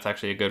 we think that's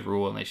actually a good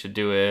rule and they should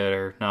do it,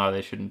 or no,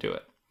 they shouldn't do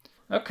it.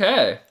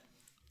 Okay.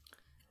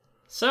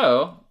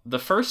 So the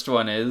first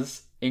one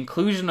is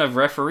inclusion of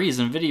referees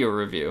in video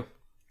review.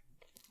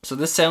 So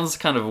this sounds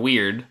kind of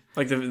weird.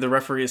 Like the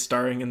referee is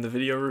starring in the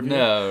video review?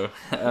 No.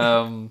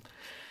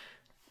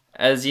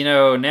 As you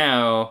know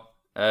now,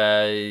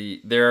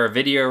 there are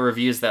video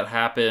reviews that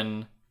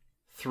happen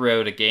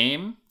throughout a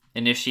game,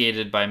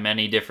 initiated by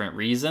many different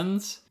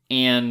reasons.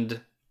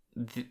 And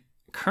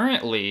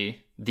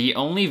currently, the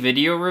only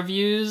video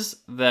reviews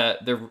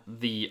that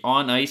the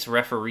on-ice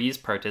referees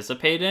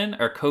participate in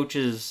are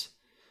coaches'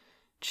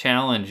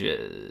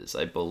 challenges,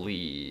 I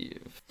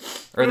believe.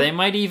 Or they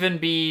might even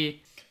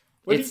be...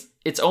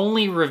 It's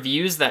only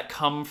reviews that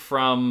come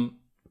from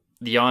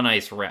the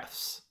on-ice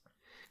refs.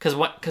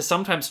 Because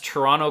sometimes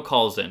Toronto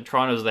calls in.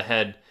 Toronto's the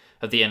head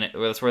of the...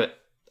 That's where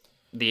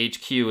the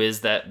HQ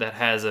is that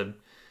has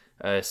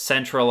a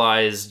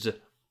centralized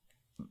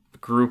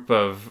group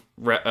of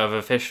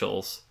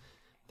officials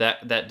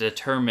that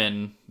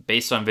determine,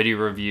 based on video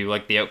review,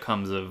 the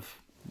outcomes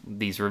of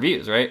these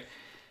reviews, right?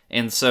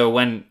 And so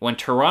when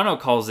Toronto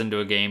calls into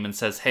a game and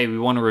says, hey, we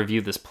want to review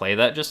this play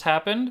that just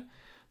happened,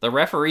 the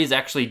referees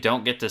actually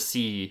don't get to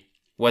see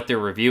what they're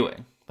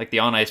reviewing, the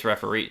on-ice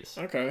referees.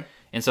 Okay.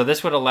 And so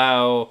this would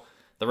allow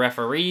the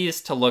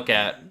referees to look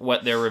at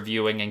what they're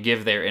reviewing and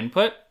give their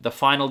input. The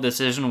final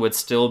decision would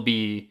still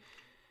be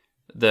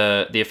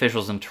the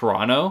officials in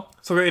Toronto.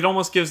 So it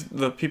almost gives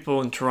the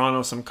people in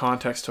Toronto some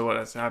context to what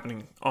is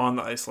happening on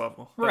the ice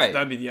level. Right.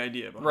 That'd be the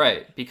idea behind it.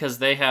 Right, because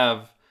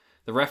the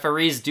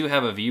referees do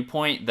have a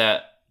viewpoint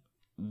that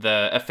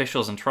the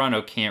officials in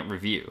Toronto can't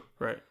review.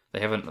 Right. They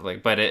haven't,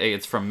 but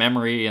it's from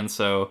memory, and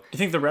so... Do you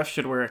think the refs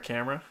should wear a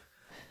camera?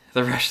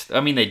 The refs,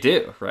 they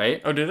do,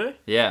 right? Oh, do they?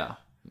 Yeah.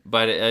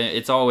 But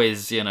it's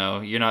always, you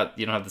don't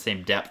have the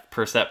same depth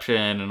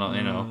perception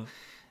and,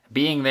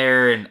 being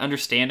there and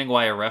understanding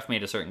why a ref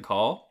made a certain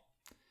call.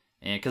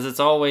 And because it's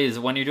always,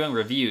 when you're doing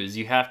reviews,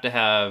 you have to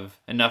have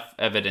enough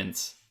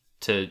evidence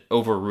to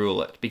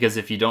overrule it. Because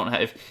if you don't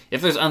have,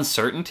 if there's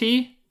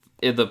uncertainty,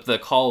 the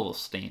call will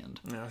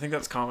stand. Yeah, I think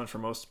that's common for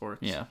most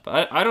sports. Yeah,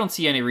 but I don't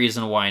see any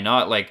reason why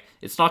not.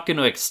 It's not going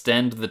to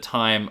extend the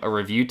time a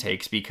review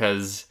takes,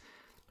 because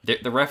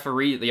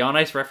the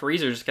on-ice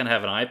referees are just going to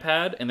have an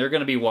iPad, and they're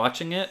going to be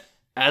watching it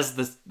at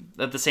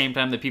the same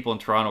time that people in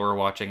Toronto are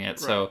watching it. Right.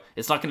 So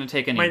it's not going to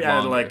take any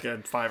longer. Might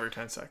add 5 or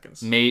 10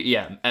 seconds.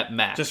 At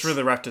max. Just for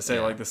the ref to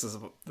say, this is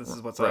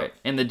what's right. up.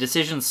 And the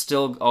decision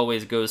still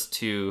always goes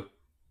to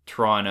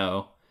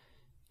Toronto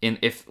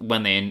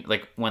when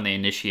they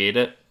initiate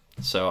it.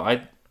 So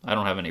I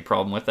don't have any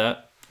problem with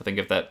that. I think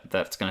if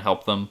that's going to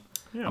help them.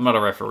 Yeah. I'm not a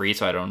referee,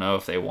 so I don't know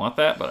if they want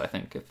that, but I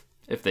think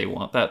if they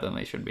want that, then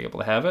they should be able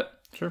to have it.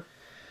 Sure.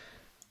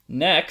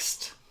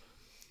 Next,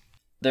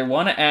 they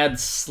want to add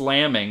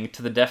slamming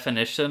to the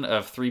definition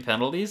of 3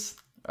 penalties.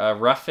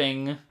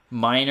 Roughing,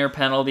 minor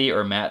penalty,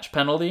 or match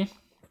penalty.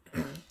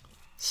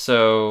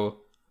 So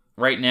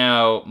right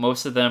now,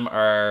 most of them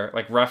are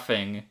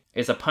roughing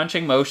is a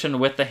punching motion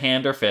with the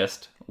hand or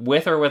fist,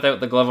 with or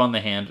without the glove on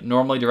the hand,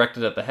 normally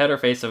directed at the head or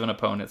face of an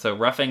opponent. So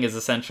roughing is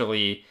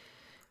essentially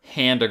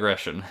hand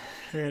aggression.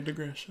 Hand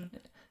aggression.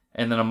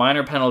 And then a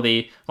minor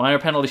penalty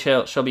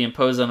shall be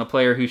imposed on a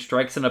player who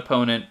strikes an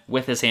opponent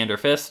with his hand or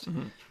fist.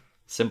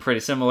 Mm-hmm.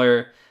 Pretty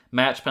similar.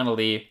 Match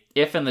penalty,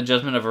 if in the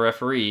judgment of a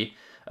referee,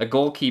 a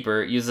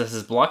goalkeeper uses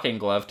his blocking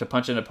glove to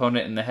punch an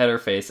opponent in the head or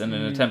face in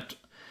an attempt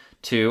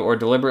to or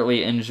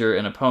deliberately injure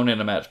an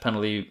opponent, a match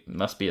penalty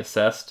must be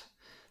assessed.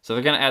 So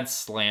they're going to add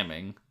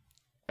slamming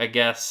I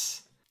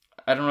guess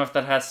I don't know if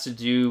that has to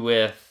do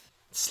with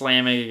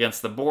slamming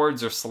against the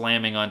boards or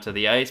slamming onto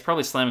the ice.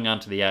 Probably slamming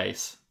onto the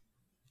ice.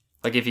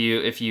 Like if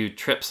you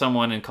trip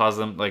someone and cause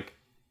them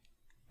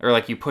or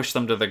you push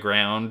them to the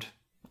ground.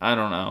 I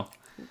don't know.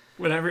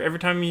 Every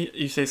time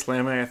you say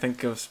slamming, I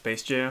think of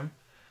Space Jam.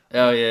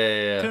 Oh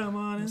yeah. Come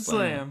on and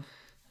slam.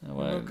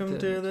 Welcome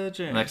to the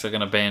jam. Next, they're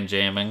gonna ban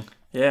jamming.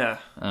 Yeah.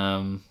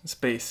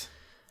 Space.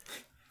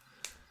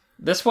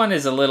 This one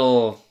is a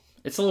little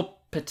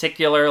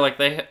particular. Like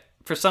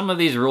for some of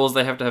these rules,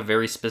 they have to have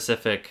very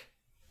specific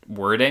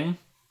wording.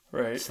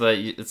 Right. So that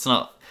it's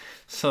not.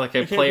 So like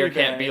a player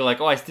can't be like,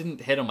 oh, I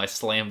didn't hit him, I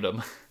slammed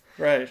him.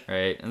 Right.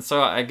 Right. And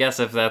so I guess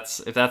if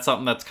that's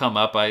something that's come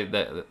up,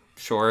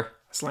 sure.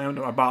 I slammed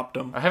him. I bopped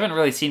him. I haven't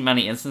really seen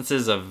many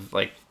instances of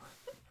like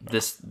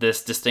this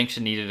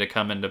distinction needed to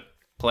come into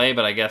play,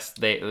 but I guess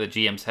the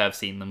GMs have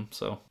seen them.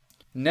 So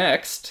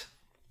next,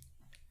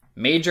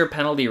 major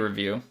penalty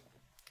review.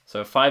 So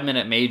a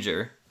 5-minute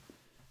major,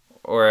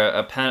 or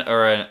a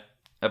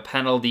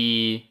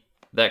penalty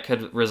that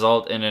could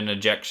result in an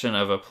ejection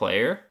of a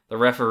player. The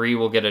referee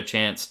will get a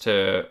chance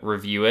to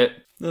review it.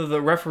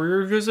 The referee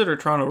reviews it, or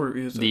Toronto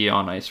reviews it? The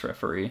on-ice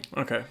referee.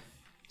 Okay.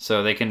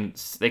 So they can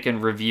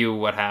review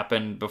what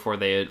happened before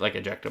they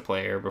eject a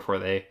player, before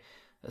they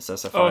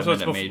assess a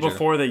 5-minute major.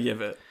 Before they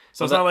give it.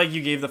 So it's not like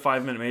you gave the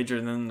 5-minute major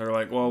and then they're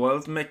like, well,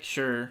 let's make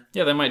sure.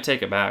 Yeah, they might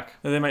take it back.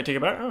 They might take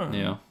it back? Oh.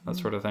 Yeah, that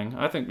sort of thing.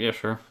 I think, yeah,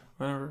 sure.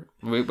 Whatever.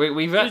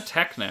 We've got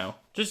tech now.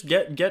 Just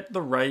get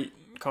the right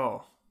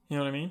call. You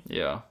know what I mean?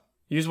 Yeah.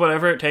 Use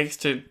whatever it takes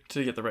to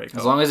get the right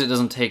call. As long as it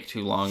doesn't take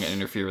too long and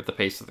interfere with the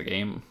pace of the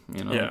game,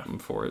 I'm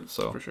for it.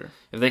 So for sure.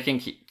 If they can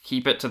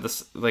keep it to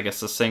this a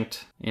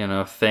succinct,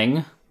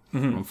 thing,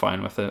 I'm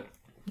fine with it.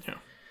 Yeah.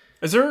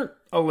 Is there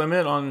a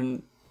limit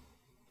on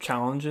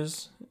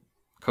challenges?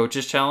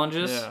 Coaches'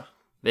 challenges? Yeah.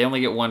 They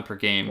only get one per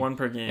game. One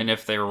per game. And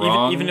if they're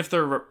wrong, even if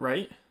they're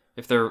right,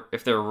 if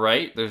they're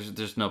right,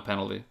 there's no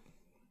penalty.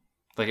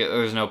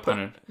 There's no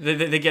penalty.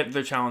 They get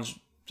their challenge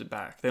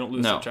back. They don't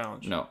lose their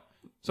challenge. No.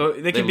 So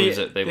they could lose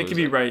it. They could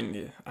be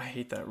right. I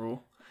hate that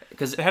rule.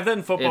 Because they have that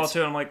in football too.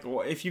 And I'm like,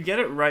 well, if you get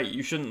it right,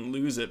 you shouldn't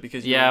lose it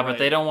because but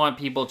they don't want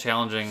people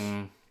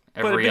challenging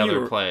every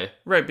other play.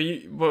 Right,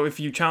 but if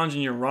you challenge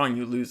and you're wrong,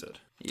 you lose it.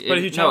 But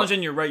if you challenge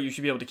and you're right, you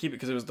should be able to keep it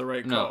because it was the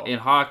right call. No, in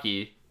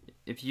hockey,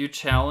 if you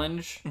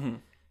challenge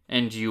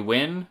and you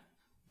win,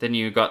 then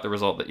you got the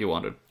result that you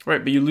wanted.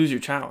 Right, but you lose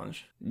your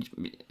challenge.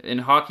 In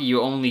hockey,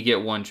 you only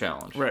get one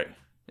challenge. Right.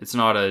 It's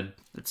not a.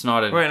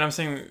 Right, and I'm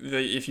saying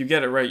that if you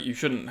get it right, you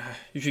should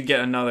get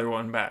another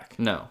one back.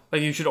 No.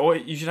 You should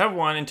have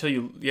one until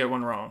you get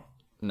one wrong.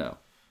 No.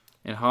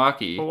 In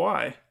hockey. But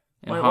why?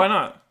 Why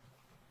not?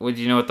 Well, do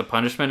you know what the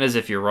punishment is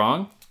if you're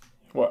wrong?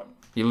 What?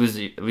 You lose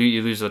the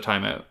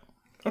timeout.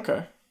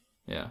 Okay.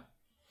 Yeah.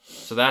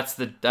 So that's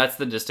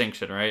the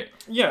distinction, right?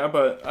 Yeah,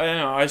 but I don't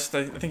know. I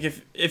think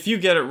if you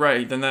get it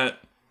right, then that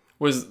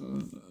was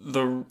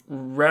the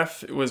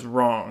ref was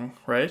wrong,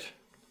 right?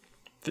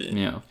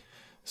 Yeah.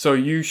 So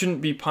you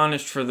shouldn't be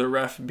punished for the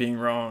ref being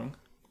wrong.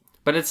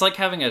 But it's like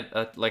having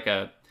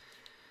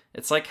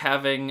it's like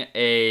having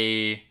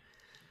a.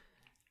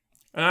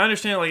 And I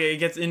understand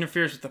it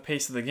interferes with the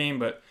pace of the game,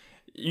 but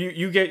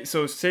you get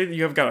say that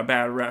you have got a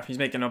bad ref. He's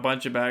making a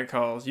bunch of bad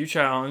calls. You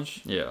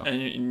challenge. Yeah.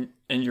 And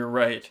you're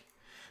right.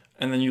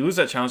 And then you lose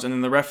that challenge, and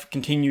then the ref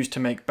continues to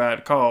make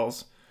bad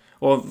calls.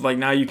 Well,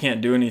 now you can't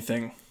do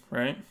anything,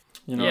 right?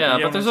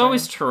 But there's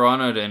always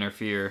Toronto to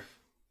interfere.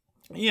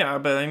 Yeah,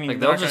 but I mean,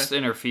 they'll just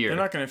interfere. They're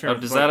not going to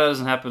interfere. That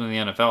doesn't happen in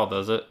the NFL,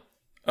 does it?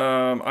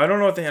 I don't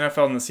know what the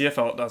NFL and the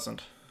CFL it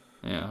doesn't.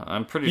 Yeah,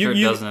 I'm pretty sure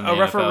it doesn't in the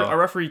NFL. A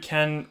referee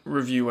can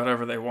review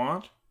whatever they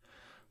want,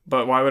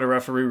 but why would a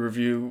referee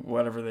review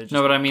whatever they just?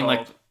 No, but I mean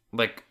like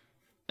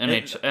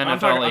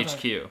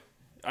NFL HQ.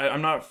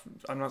 I'm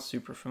not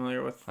super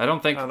familiar with. I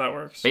don't think how that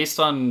works. Based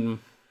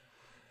on,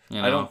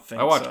 I don't think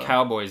I watch so.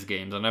 Cowboys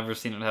games. I've never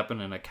seen it happen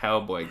in a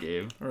Cowboy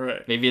game.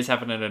 Right. Maybe it's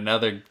happened in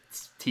another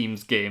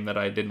team's game that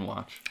I didn't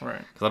watch. Right.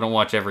 Because I don't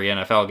watch every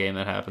NFL game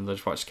that happens. I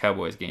just watch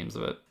Cowboys games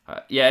of it.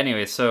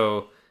 Anyway,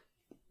 so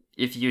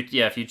if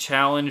you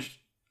challenge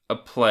a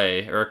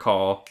play or a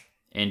call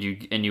and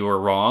you were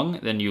wrong,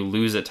 then you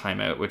lose a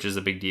timeout, which is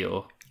a big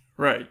deal.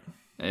 Right.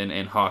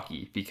 In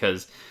hockey,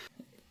 because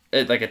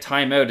a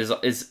timeout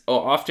is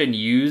often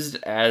used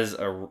as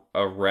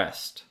a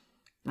rest.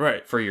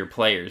 Right. For your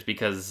players,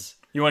 because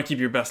you want to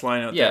keep your best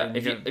line out there.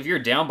 Yeah, if you're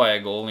down by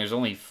a goal and there's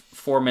only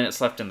 4 minutes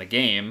left in the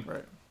game,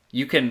 right,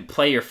 you can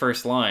play your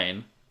first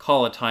line,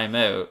 call a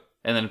timeout,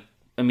 and then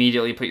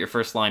immediately put your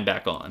first line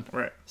back on.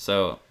 Right.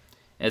 So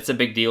it's a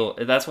big deal.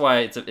 That's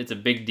why it's a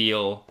big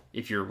deal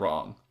if you're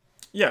wrong.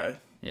 Yeah.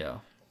 Yeah.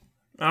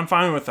 I'm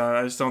fine with that.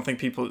 I just don't think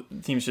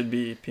teams should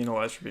be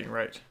penalized for being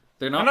right.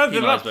 They're not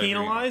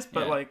penalized,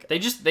 but they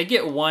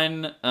get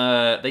one.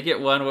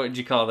 What would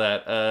you call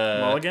that?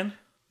 Mulligan.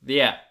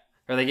 Yeah,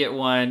 or they get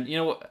one.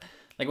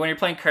 Like when you're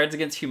playing Cards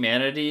Against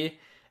Humanity,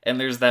 and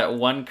there's that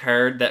one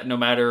card that no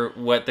matter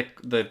what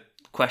the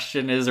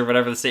question is or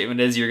whatever the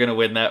statement is, you're gonna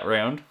win that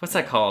round. What's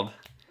that called?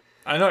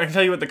 I know I can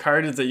tell you what the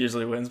card is that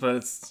usually wins, but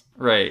it's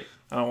right.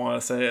 I don't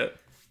want to say it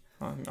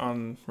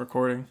on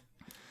recording.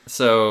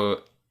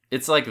 So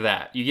it's like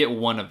that. You get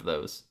one of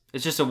those.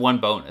 It's just a one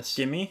bonus.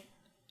 Gimme?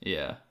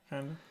 Yeah.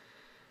 Kind of.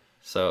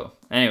 So,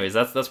 anyways,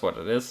 that's what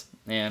it is.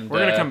 And we're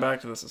gonna come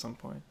back to this at some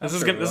point. This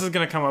is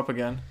gonna come up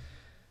again.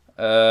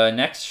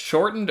 Next,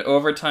 shortened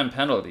overtime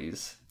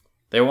penalties.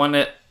 They want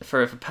it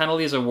for if a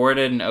penalty is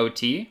awarded in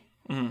OT.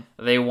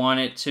 Mm-hmm. They want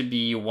it to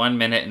be 1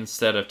 minute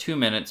instead of 2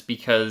 minutes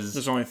because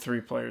there's only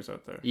 3 players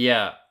out there.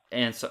 Yeah,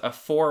 and so a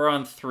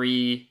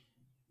 4-on-3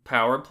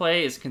 power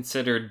play is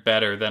considered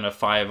better than a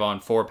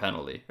 5-on-4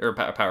 penalty or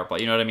power play.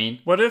 You know what I mean?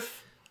 What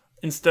if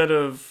instead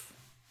of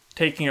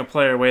taking a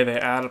player away, they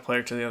add a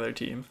player to the other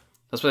team?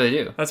 That's what they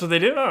do. That's what they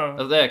do?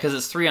 Oh. Yeah, because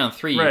it's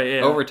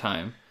 3-on-3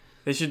 overtime.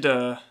 They should,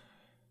 that's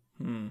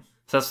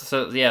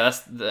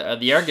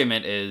the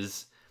argument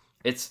is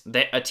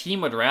a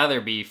team would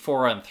rather be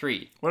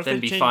 4-on-3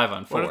 than be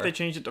 5-on-4. What if they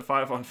change it to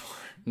 5-on-4?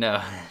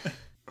 No.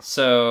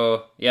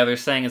 So, yeah, they're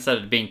saying instead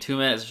of being 2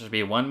 minutes, it should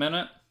be 1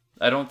 minute.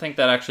 I don't think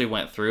that actually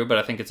went through, but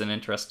I think it's an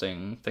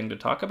interesting thing to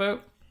talk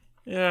about.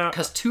 Yeah.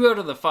 Because 2 out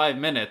of the 5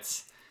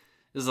 minutes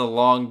is a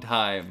long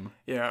time.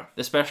 Yeah.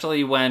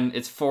 Especially when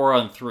it's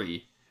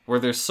 4-on-3, where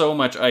there's so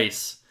much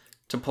ice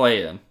to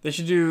play in. They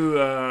should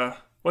do,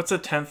 what's a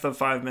tenth of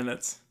 5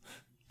 minutes?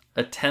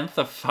 A tenth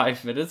of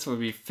 5 minutes would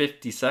be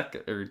 50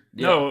 seconds.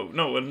 No,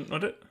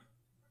 would it?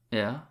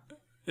 Yeah.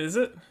 Is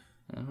it?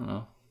 I don't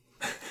know.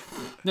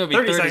 No, it'd be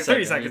 30 seconds.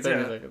 30 seconds,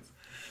 yeah. Seconds.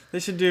 They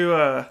should do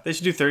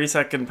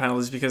 30-second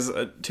penalties because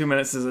 2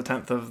 minutes is a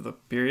tenth of the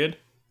period.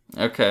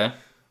 Okay.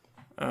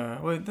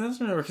 Wait, that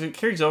doesn't work because it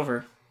carries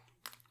over.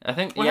 I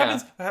think, what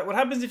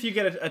happens if you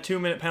get a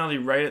 2-minute penalty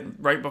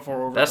right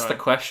before overtime? That's the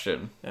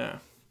question. Yeah.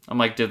 I'm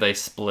like, did they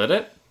split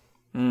it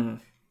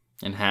in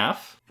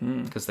half?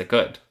 Because they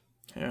could.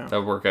 Yeah. That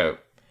would work out.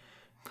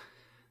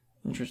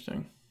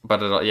 Interesting.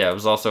 But it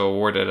was also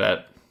awarded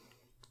at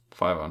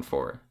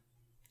 5-on-4.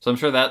 So I'm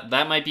sure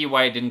that might be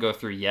why it didn't go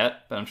through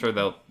yet, but I'm sure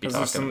they'll be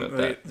talking about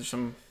that. There's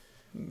some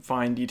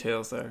fine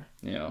details there.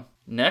 Yeah.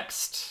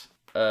 Next,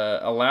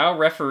 allow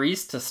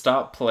referees to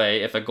stop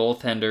play if a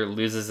goaltender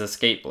loses a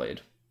skate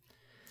blade.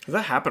 Does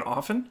that happen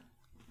often?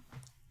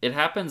 It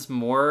happens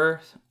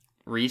more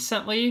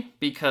recently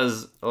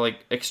because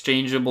like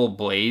exchangeable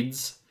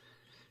blades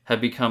have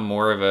become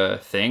more of a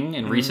thing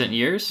in recent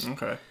years.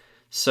 Okay.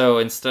 So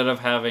instead of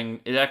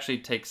it actually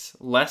takes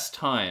less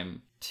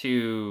time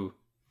to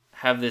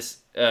have this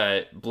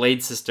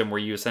blade system where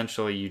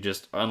you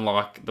just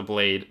unlock the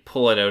blade,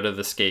 pull it out of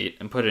the skate,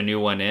 and put a new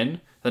one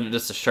in, than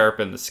just to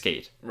sharpen the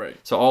skate. Right.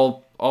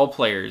 So all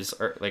players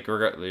are like,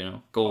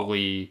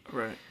 goalie.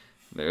 Right.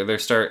 They're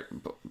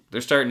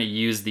starting to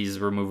use these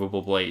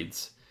removable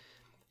blades,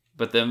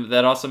 but then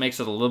that also makes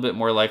it a little bit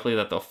more likely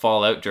that they'll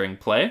fall out during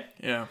play.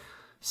 Yeah.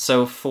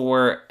 So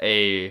for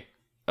a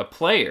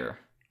player,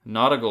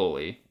 not a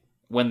goalie,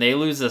 when they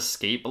lose a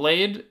skate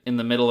blade in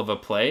the middle of a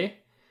play,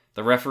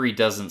 the referee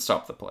doesn't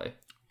stop the play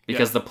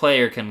because the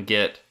player can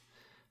get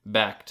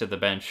back to the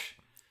bench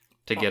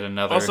to get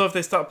another. Also, if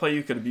they stop play,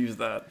 you could abuse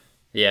that.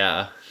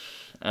 Yeah.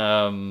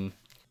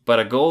 But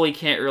a goalie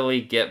can't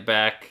really get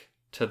back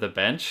to the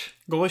bench.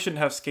 Goalie shouldn't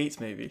have skates,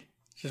 maybe.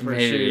 Just wear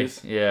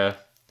shoes. Yeah.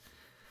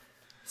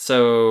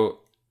 So,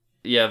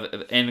 yeah,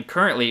 and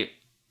currently,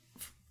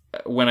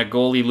 when a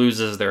goalie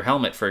loses their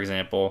helmet, for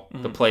example,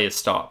 the play is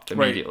stopped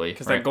immediately.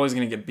 Because that goalie's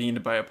going to get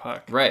beamed by a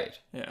puck. Right.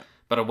 Yeah.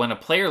 But when a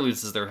player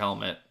loses their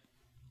helmet,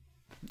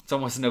 it's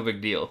almost no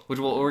big deal. Which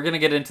we're going to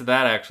get into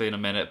that actually in a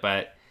minute.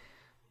 But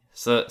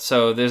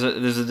so there's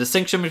a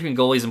distinction between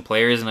goalies and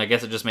players, and I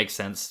guess it just makes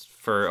sense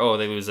for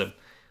they lose a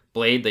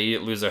blade, they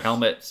lose their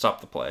helmet,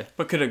 stop the play.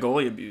 But could a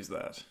goalie abuse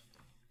that?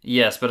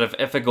 Yes, but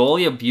if a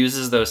goalie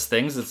abuses those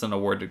things, it's an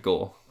awarded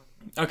goal.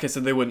 Okay, so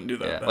they wouldn't do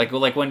that. Yeah,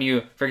 like when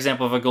you, for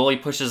example, if a goalie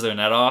pushes their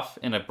net off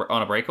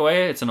on a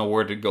breakaway, it's an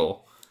awarded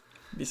goal.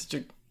 It'd be such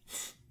a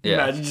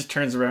imagine just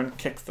turns around and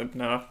kicks the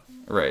net off.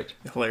 Right.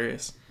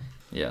 Hilarious.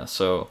 Yeah,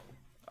 so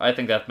I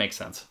think that makes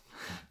sense.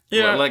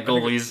 Yeah, let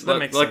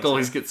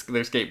goalies get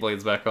their skate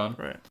blades back on.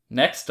 Right.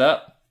 Next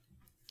up,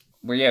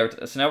 so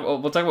now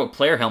we'll talk about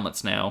player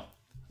helmets now.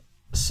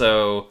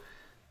 So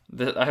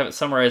I have it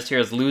summarized here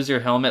as lose your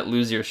helmet,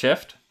 lose your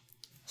shift.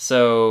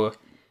 So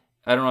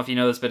I don't know if you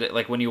know this, but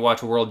like when you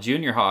watch World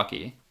Junior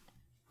Hockey,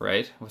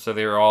 right? So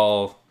they're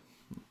all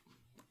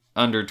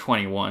under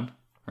 21,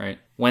 right?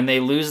 When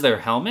they lose their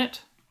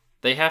helmet,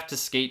 they have to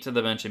skate to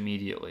the bench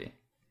immediately,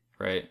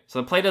 right?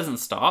 So the play doesn't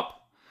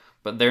stop,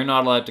 but they're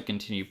not allowed to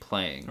continue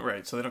playing.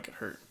 Right, so they don't get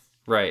hurt.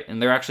 Right, and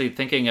they're actually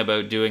thinking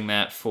about doing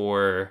that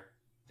for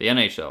the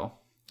NHL.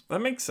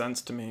 That makes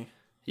sense to me.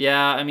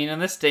 Yeah, I mean, in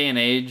this day and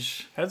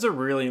age... Heads are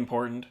really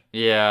important.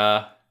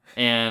 Yeah,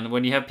 and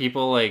when you have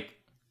people like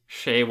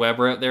Shea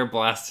Weber out there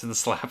blasting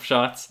slap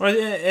shots. Well,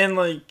 and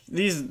like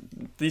these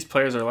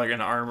players are like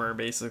in armor,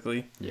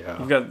 basically. Yeah.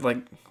 You've got like,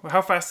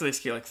 how fast do they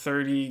skate? Like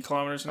 30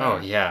 kilometers an hour?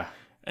 Oh, yeah.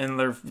 And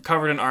they're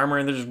covered in armor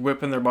and they're just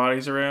whipping their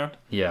bodies around.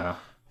 Yeah.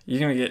 You're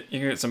gonna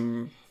get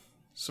some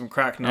some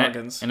crack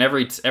noggins. And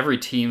every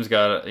team's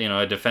got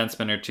a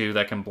defenseman or two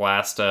that can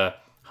blast a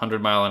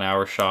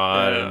 100-mile-an-hour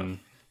shot, and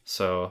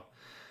so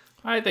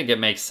I think it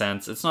makes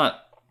sense. It's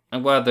not.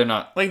 I'm glad they're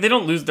not like they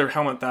don't lose their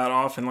helmet that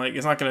often. Like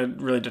it's not going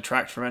to really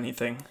detract from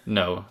anything.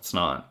 No, it's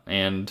not,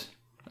 and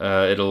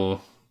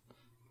it'll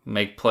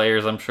make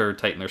players, I'm sure,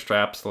 tighten their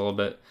straps a little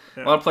bit.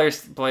 Yeah. A lot of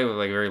players play with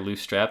like very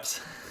loose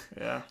straps.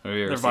 Yeah,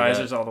 their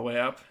visors all the way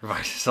up.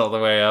 Visors all the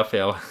way up.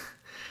 Yeah.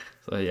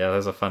 So yeah,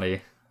 there's a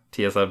funny.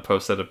 TSN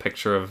posted a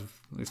picture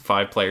of these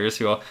 5 players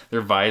who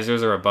their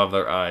visors are above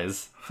their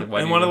eyes. And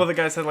one of the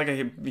guys had like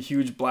a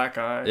huge black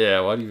eye. Yeah,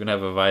 why do you even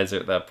have a visor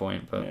at that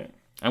point? But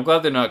I'm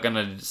glad they're not going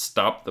to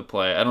stop the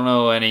play. I don't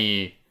know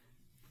any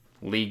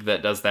league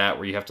that does that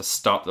where you have to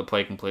stop the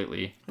play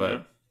completely, but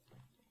it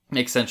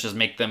makes sense. Just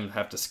make them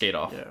have to skate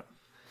off. Yeah,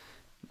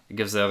 it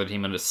gives the other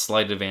team a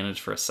slight advantage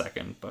for a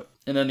second.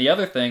 And then the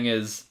other thing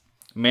is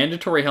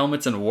mandatory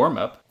helmets in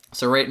warm-up.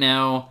 So right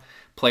now,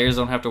 players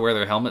don't have to wear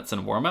their helmets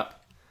in warm-up.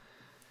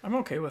 I'm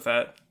okay with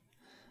that.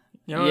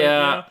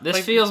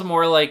 This feels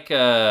more like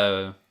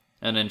an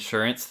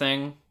insurance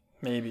thing.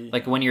 Maybe.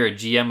 Like when you're a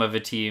GM of a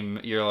team,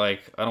 you're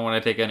like, I don't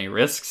want to take any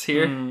risks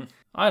here.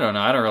 I don't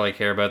know. I don't really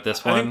care about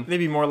this one. I think they'd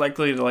be more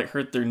likely to like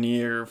hurt their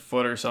knee or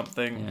foot or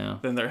something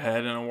than their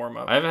head in a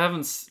warm-up.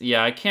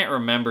 I can't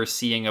remember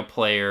seeing a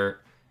player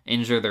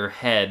injure their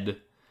head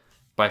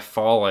by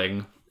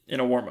falling. In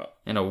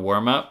a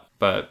warm-up.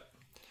 But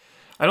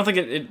I don't think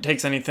it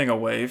takes anything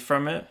away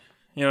from it.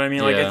 You know what I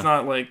mean? Like it's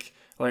not like,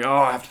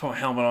 I have to put my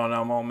helmet on, now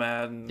I'm all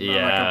mad, and I'm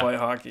not going to play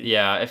hockey.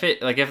 Yeah,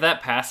 if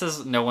that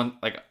passes, no one,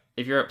 like,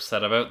 if you're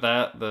upset about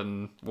that,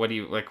 then what do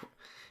you, like,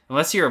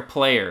 unless you're a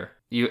player,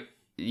 you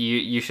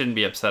shouldn't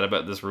be upset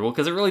about this rule,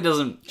 because it really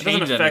doesn't change anything. It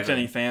doesn't affect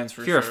any fans,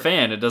 for sure. If you're a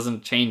fan, it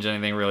doesn't change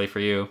anything really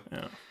for you.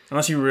 Yeah.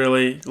 Unless you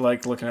really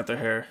like looking at their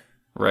hair.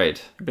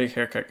 Right. Big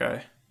haircut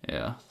guy.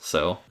 Yeah,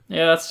 so,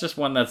 that's just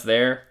one that's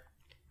there.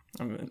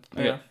 I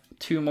got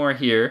 2 more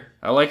here.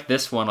 I like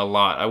this one a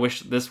lot. I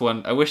wish this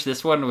one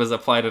was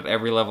applied at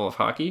every level of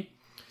hockey.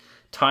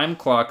 Time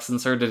clocks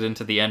inserted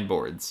into the end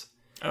boards.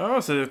 Oh,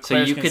 so you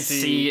could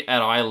see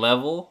at eye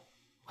level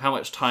how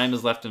much time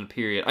is left in a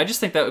period. I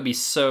just think that would be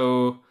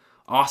so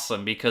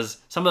awesome, because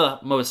some of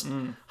the most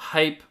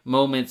hype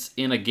moments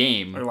in a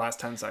game are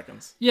last 10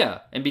 seconds. Yeah,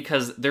 and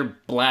because they're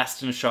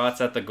blasting shots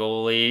at the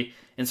goalie.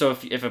 And so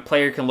if a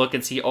player can look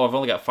and see, I've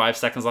only got 5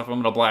 seconds left, I'm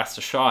going to blast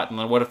a shot. And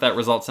then what if that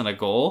results in a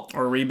goal?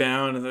 Or a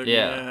rebound.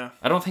 Yeah.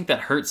 I don't think that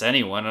hurts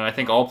anyone. And I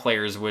think all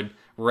players would,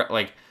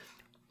 rather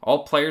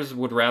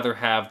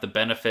have the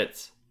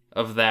benefits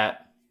of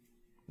that.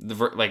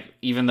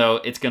 Even though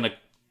it's going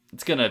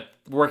to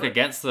work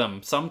against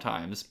them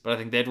sometimes. But I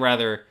think they'd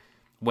rather,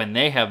 when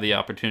they have the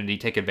opportunity,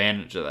 take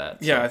advantage of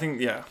that. Yeah, I think,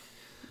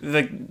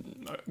 The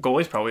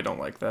goalies probably don't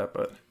like that,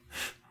 but...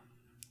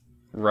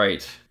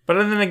 Right. But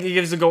then it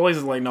gives the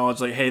goalies knowledge,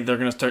 hey, they're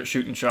gonna start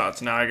shooting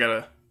shots. Now I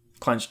gotta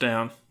clench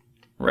down.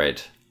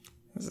 Right.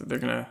 They're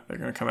gonna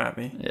come at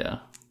me. Yeah.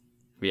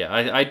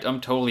 Yeah.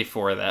 I'm totally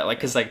for that.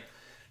 Because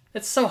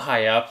it's so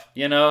high up.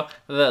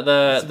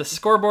 The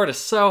scoreboard is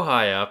so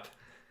high up.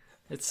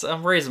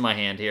 I'm raising my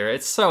hand here.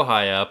 It's so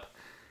high up.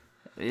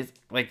 Is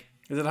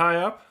it high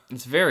up?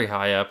 It's very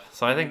high up.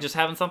 So I think just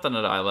having something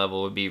at eye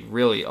level would be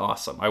really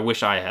awesome. I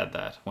wish I had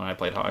that when I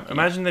played hockey.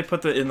 Imagine they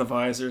put in the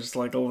visors, a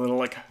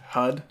little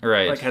HUD.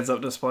 Right.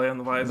 Heads-up display on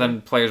the visor. Then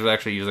players would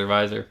actually use their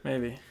visor.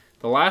 Maybe.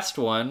 The last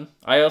one,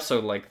 I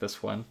also like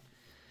this one.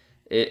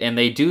 And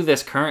they do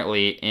this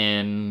currently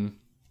in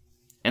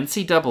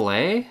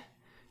NCAA?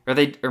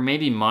 Or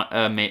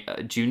maybe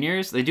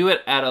juniors? They do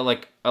it at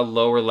a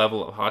lower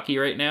level of hockey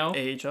right now.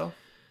 AHL?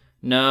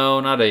 No,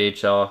 not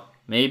AHL.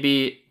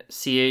 Maybe...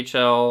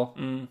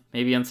 CHL,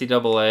 maybe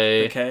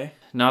NCAA. The K?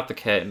 Not the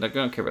K. I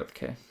don't care about the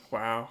K.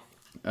 Wow.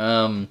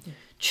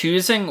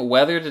 Choosing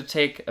whether to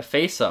take a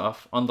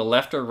face-off on the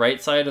left or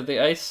right side of the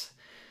ice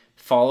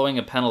following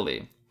a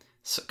penalty.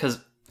 Because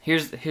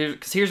here's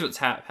what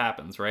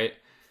happens, right?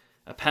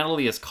 A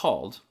penalty is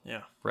called.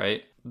 Yeah.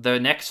 Right? The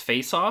next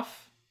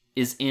face-off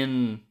is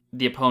in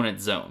the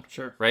opponent's zone.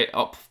 Sure. Right?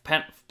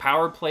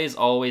 Power plays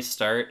always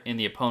start in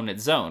the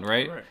opponent's zone,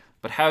 right? Right.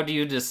 But how do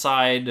you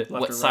decide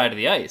what side of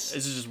the ice?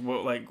 Is it just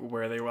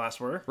where they last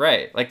were?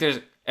 Right. There's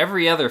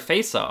every other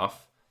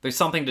face-off, there's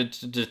something to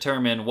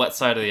determine what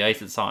side of the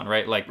ice it's on,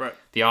 right?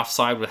 The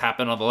offside would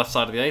happen on the left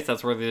side of the ice,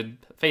 that's where the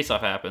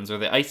face-off happens. Or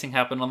the icing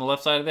happened on the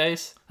left side of the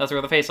ice, that's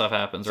where the face-off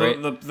happens,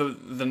 right? So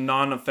the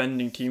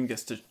non-offending team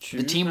gets to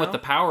choose the team with the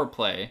power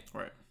play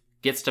right.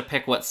 gets to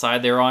pick what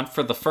side they're on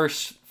for the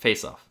first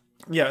face-off.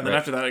 Yeah, and then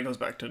after that, it goes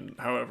back to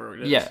however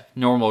it is. Yeah,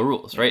 normal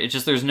rules, right? It's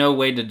just there's no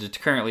way to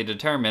currently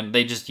determine.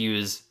 They just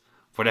use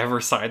whatever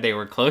side they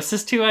were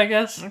closest to, I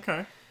guess.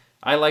 Okay.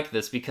 I like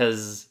this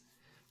because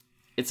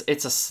it's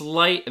a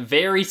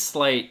very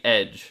slight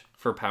edge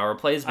for power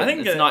plays, but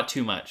it's not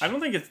too much. I don't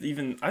think it's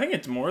even... I think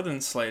it's more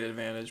than slight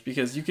advantage,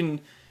 because you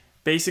can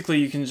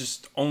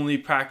just only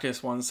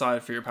practice one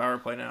side for your power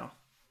play now,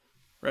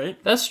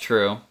 right? That's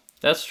true.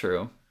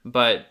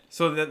 But...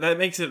 So that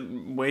makes it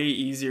way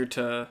easier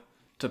to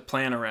to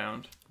plan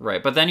around.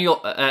 Right, but then you'll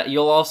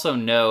also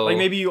know... Like,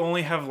 maybe you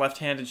only have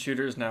left-handed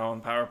shooters now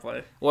on power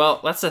play. Well,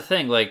 that's the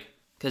thing, like,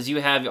 because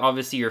you have,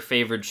 obviously, your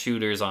favored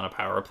shooters on a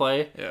power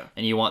play, yeah,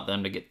 and you want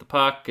them to get the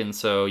puck, and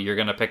so you're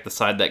going to pick the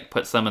side that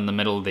puts them in the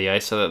middle of the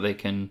ice so that they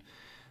can,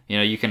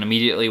 you can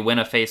immediately win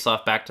a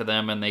face-off back to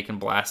them, and they can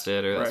blast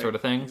it, or that sort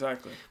of thing.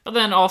 Exactly. But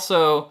then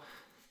also,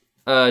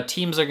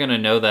 teams are going to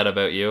know that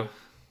about you.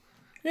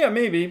 Yeah,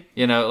 maybe.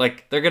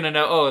 Like, they're going to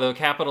know, the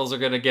Capitals are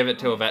going to give it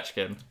to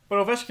Ovechkin.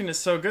 But Ovechkin is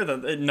so good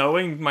that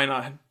knowing might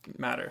not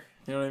matter.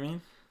 You know what I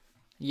mean?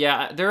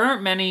 Yeah, there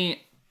aren't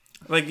many...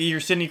 Like, your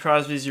Sidney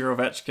Crosbys, your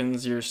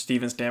Ovechkins, your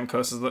Steven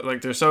Stamkoses,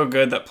 like, they're so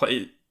good that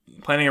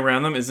planning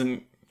around them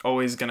isn't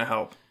always going to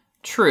help.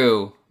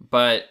 True,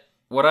 but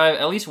what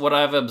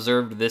I've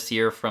observed this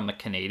year from the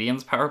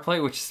Canadiens' power play,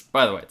 which is,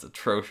 by the way, it's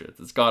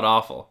atrocious. It's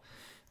god-awful.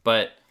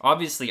 But,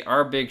 obviously,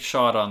 our big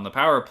shot on the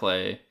power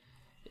play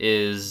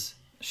is...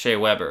 Shea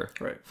Weber,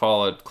 right,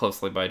 followed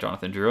closely by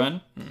Jonathan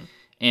Drouin. Mm-hmm.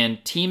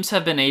 And teams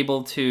have been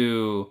able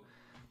to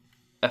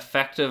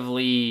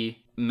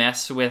effectively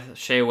mess with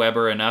Shea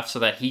Weber enough so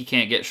that he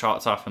can't get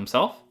shots off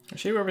himself.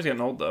 Shea Weber's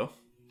getting old, though.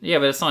 Yeah,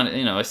 but it's not,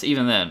 it's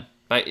even then.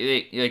 Like,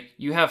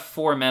 you have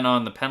 4 men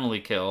on the penalty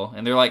kill,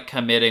 and they're, like,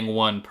 committing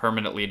one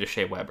permanently to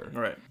Shea Weber.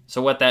 Right.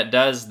 So what that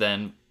does,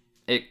 then,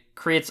 it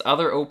creates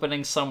other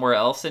openings somewhere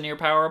else in your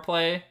power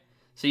play.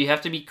 So you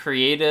have to be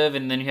creative,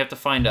 and then you have to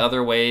find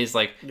other ways.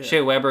 Like, Shea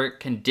Weber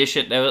can dish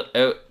it out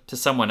to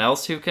someone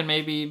else who can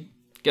maybe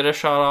get a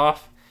shot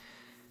off.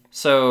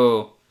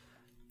 So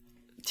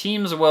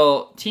teams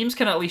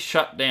can at least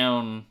shut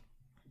down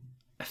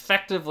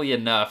effectively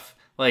enough.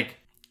 Like,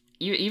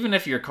 even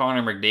if you're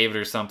Connor McDavid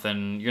or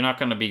something, you're not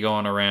going to be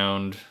going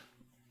around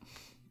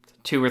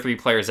 2 or 3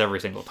 players every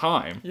single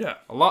time. Yeah.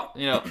 A lot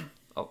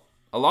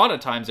of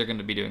times they're going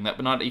to be doing that,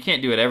 but you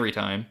can't do it every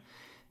time.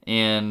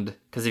 And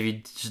because if you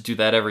just do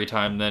that every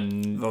time,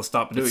 then they'll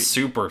stop doing it.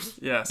 Super,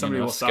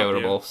 somebody will stop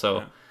you.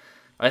 So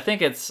I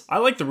think I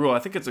like the rule. I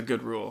think it's a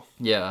good rule.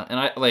 Yeah, and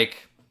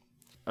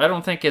I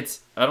don't think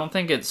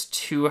it's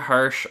too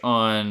harsh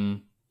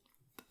on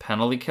the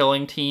penalty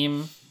killing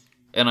team,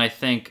 and I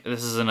think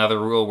this is another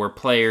rule where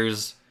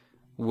players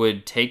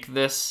would take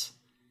this.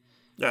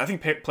 Yeah, I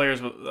think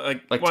players will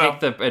take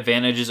the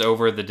advantages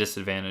over the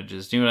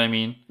disadvantages. Do you know what I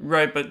mean?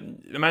 Right, but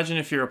imagine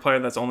if you're a player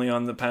that's only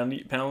on the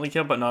penalty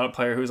kill, but not a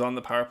player who's on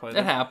the power play.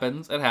 It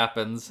happens.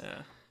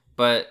 Yeah.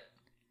 But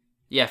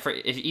yeah,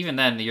 if even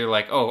then you're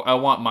like, oh, I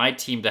want my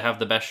team to have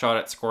the best shot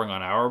at scoring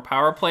on our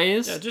power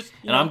plays,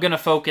 I'm gonna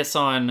focus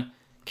on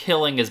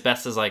killing as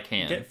best as I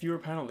can. Get fewer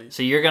penalties.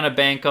 So you're gonna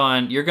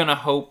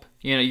hope,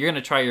 you're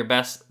gonna try your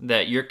best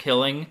that your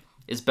killing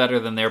is better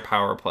than their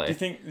power play.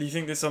 Do you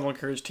think this will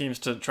encourage teams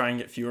to try and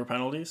get fewer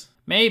penalties?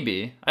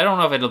 Maybe. I don't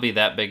know if it'll be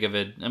that big of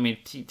a... I mean,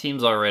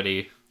 teams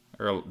already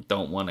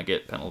don't want to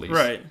get penalties.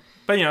 Right.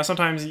 But,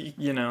 sometimes,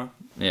 Yeah.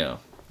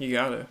 You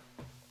gotta.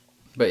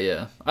 But,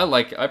 yeah.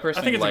 I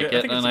personally like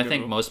it, and I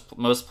think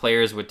most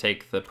players would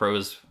take the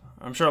pros...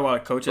 I'm sure a lot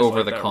of coaches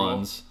over the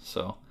cons,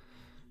 so...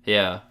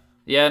 Yeah.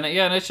 And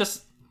it's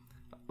just...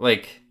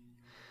 Like...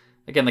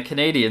 Again, the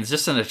Canadiens,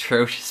 just an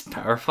atrocious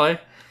power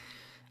play.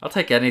 I'll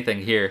take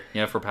anything here,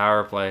 for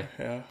power play.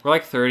 Yeah. We're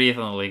like 30th in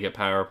the league at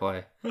power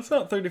play. That's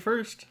not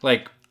 31st.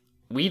 Like,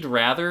 we'd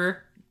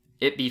rather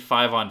it be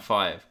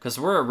 5-on-5, because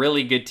we're a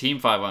really good team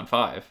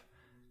 5-on-5.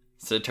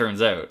 So it turns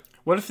out.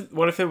 What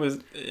if it was,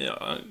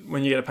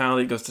 when you get a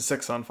penalty, it goes to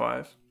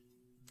 6-on-5?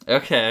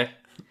 Okay.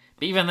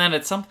 But even then,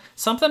 it's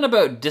something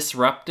about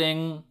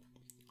disrupting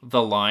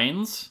the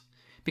lines.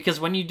 Because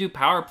when you do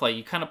power play,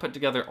 you kind of put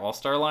together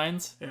all-star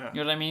lines. Yeah.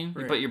 You know what I mean?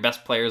 Right. You put your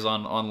best players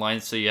on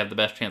lines so you have the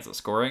best chance at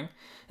scoring.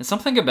 And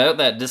something about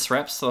that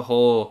disrupts the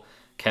whole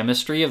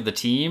chemistry of the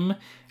team.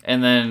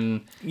 And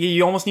then...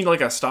 You almost need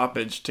like a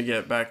stoppage to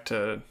get back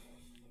to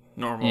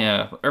normal.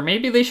 Yeah. Or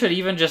maybe they should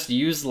even just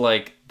use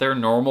like their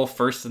normal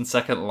first and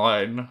second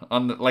line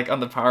on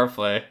the power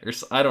play. Or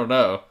I don't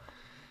know.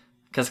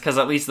 Because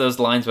at least those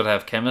lines would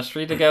have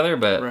chemistry together.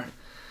 But right.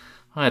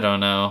 I don't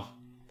know.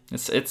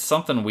 It's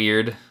something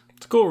weird.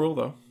 It's a cool rule,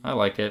 though. I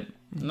like it.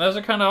 And those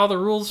are kind of all the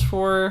rules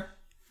for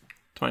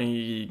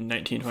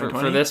 2019,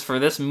 2020. For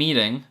this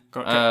meeting.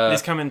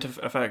 These come into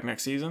effect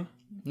next season?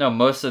 No,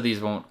 most of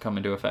these won't come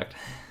into effect.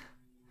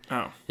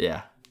 Oh.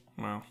 Yeah.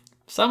 Wow.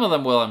 Some of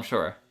them will, I'm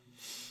sure.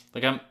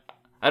 Like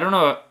I don't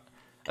know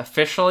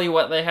officially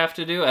what they have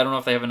to do. I don't know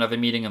if they have another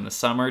meeting in the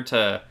summer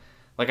to...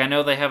 Like, I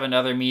know they have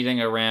another meeting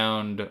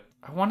around...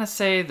 I want to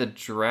say the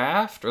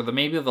draft or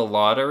maybe the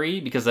lottery,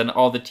 because then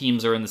all the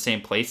teams are in the same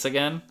place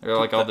again. Or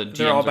like all the GMs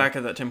they're all back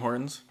at that Tim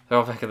Hortons. They're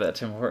all back at that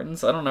Tim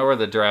Hortons. I don't know where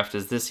the draft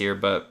is this year,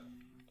 but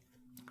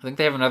I think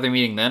they have another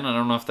meeting then. I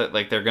don't know if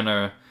they're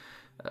gonna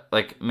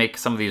make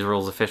some of these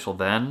rules official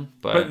then.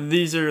 But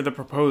these are the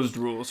proposed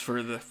rules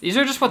for the. These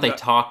are just what they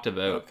talked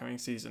about. Upcoming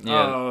season.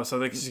 Yeah. Oh, so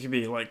this could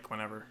be like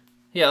whenever.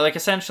 Yeah, like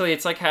essentially,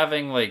 it's like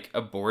having like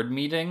a board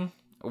meeting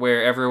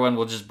where everyone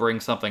will just bring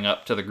something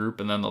up to the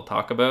group and then they'll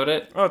talk about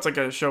it. Oh, it's like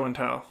a show and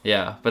tell.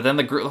 Yeah, but then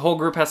the whole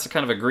group has to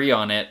kind of agree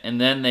on it, and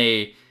then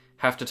they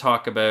have to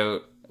talk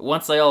about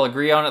once they all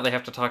agree on it, they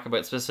have to talk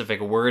about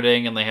specific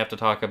wording, and they have to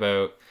talk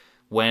about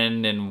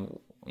when and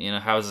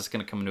how is this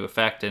going to come into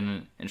effect,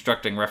 and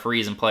instructing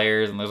referees and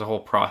players, and there's a whole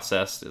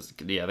process.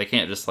 They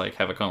can't just like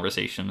have a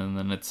conversation and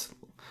then it's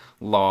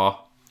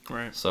law.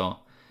 Right. So, all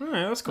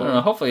right, that's cool. I don't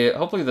know,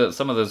 hopefully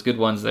some of those good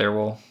ones there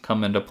will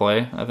come into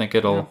play. I think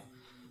it'll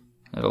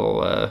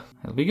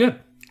be good.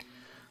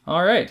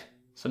 All right.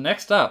 So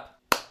next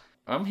up,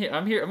 I'm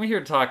here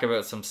to talk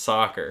about some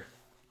soccer.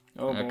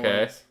 Oh,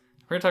 okay. Boys.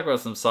 We're gonna talk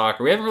about some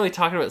soccer. We haven't really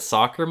talked about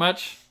soccer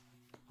much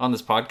on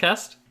this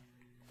podcast.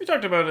 We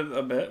talked about it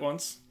a bit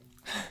once.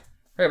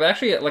 Right, but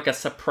actually like a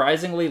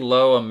surprisingly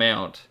low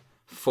amount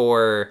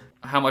for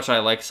how much I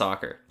like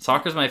soccer.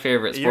 Soccer's my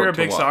favorite sport to watch.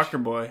 You're a big soccer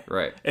boy.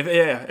 Right.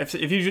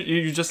 If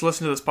you just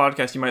listen to this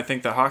podcast, you might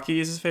think that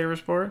hockey is his favorite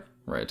sport.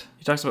 Right.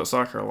 He talks about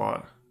soccer a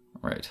lot.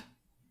 Right.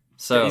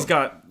 So he's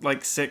got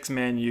like 6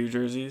 Man U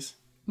jerseys.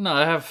 No,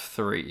 I have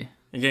 3.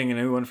 You're getting a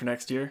new one for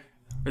next year?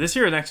 Or this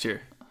year or next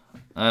year?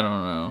 I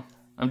don't know.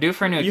 I'm due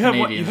for a new You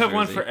Canadian have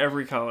one jersey. for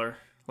every color.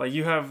 Like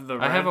you have the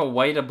red. I have a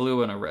white, a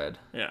blue, and a red.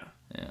 Yeah.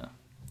 Yeah.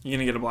 You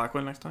gonna get a black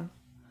one next time?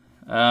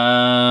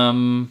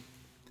 I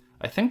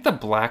think the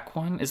black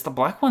one... Is the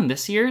black one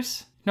this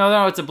year's?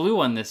 No, it's a blue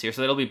one this year,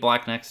 so it'll be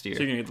black next year.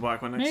 So you're gonna get the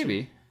black one next year?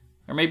 Maybe.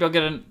 Or maybe I'll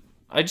get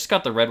I just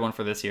got the red one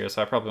for this year,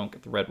 so I probably won't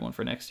get the red one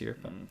for next year.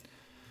 But...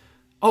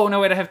 Oh, no,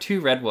 wait, I have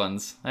 2 red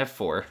ones. I have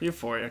 4. You have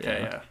 4,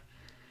 okay, yeah.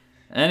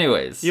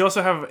 Anyways. You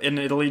also have an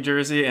Italy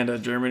jersey and a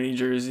Germany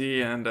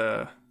jersey, and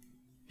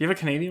you have a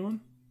Canadian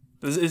one?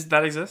 Does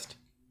that exist?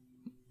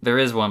 There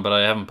is one, but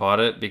I haven't bought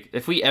it.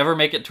 If we ever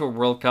make it to a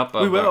World Cup,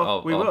 we will.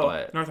 I'll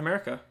buy it. North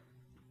America.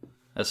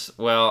 I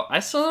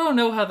still don't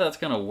know how that's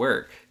going to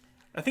work.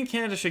 I think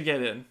Canada should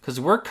get in. Because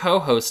we're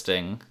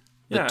co-hosting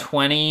the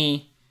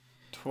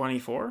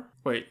 2024?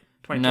 Wait,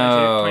 2022?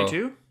 No.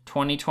 22?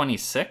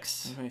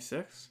 2026?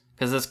 2026?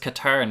 Because it's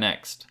Qatar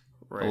next,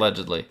 right.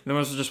 Allegedly. There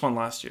was just one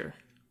last year.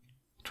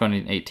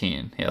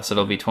 2018. Yeah, so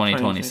it'll be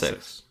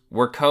 2026.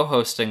 We're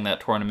co-hosting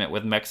that tournament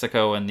with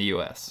Mexico and the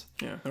U.S.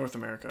 Yeah, North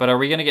America. But are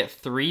we going to get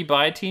 3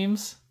 bye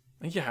teams?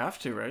 I think you have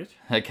to, right?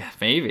 Like,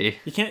 maybe.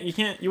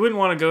 You wouldn't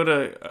want to go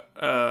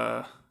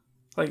to,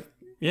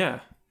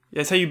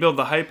 That's how you build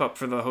the hype up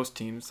for the host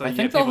teams. So I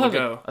think they'll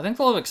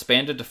have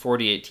expanded to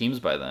 48 teams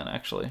by then,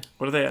 actually.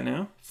 What are they at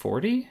now?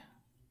 40?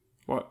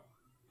 What?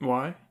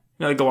 Why?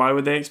 Why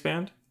would they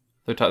expand?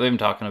 They've been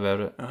talking about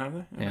it. Oh, have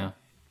they? Okay. Yeah.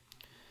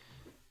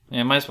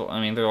 Yeah, might as well.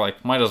 I mean, they're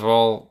like, might as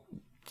well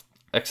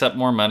accept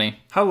more money.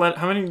 How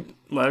many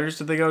letters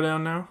did they go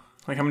down now?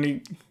 Like how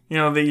many?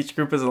 Each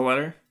group is a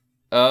letter.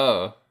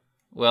 Oh,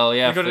 well,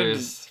 yeah. If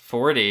there's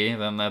 40,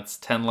 then that's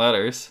 10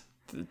 letters.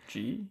 The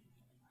G.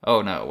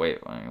 Oh no! Wait,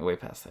 way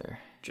past there.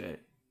 J.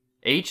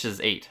 H is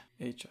 8.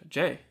 H.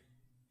 J.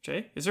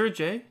 J. Is there a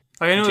J?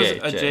 Like I know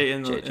there's a J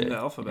in the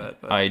alphabet.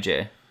 But... I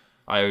J.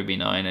 I would be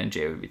 9 and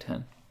J would be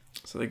 10.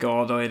 So they go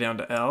all the way down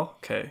to L.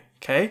 K.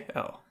 K.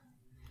 L.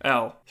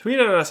 L. Tweet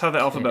at us how the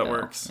alphabet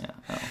works. Yeah,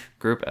 L.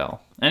 Group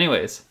L.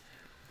 Anyways,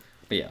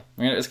 but yeah,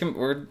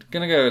 we're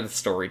gonna go to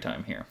story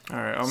time here. All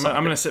right, I'm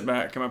gonna sit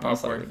back and my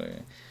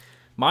popcorn.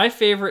 My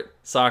favorite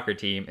soccer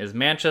team is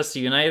Manchester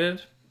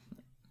United.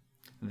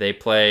 They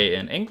play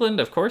in England,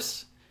 of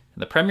course, in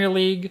the Premier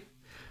League.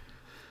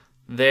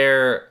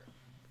 I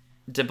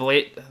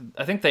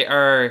think they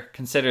are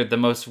considered the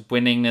most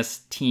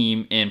winningest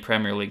team in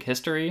Premier League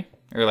history.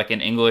 Or like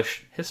in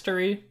English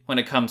history, when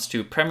it comes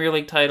to Premier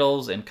League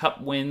titles and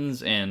cup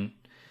wins and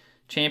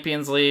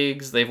Champions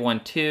Leagues. They've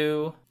won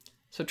 2.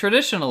 So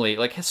traditionally,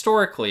 like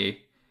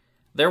historically,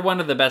 they're one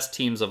of the best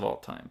teams of all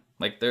time.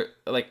 Like they're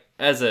like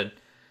as a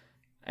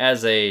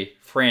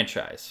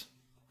franchise,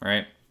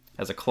 right?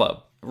 As a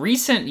club.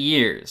 Recent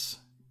years,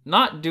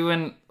 not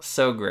doing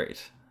so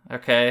great.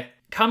 Okay?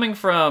 Coming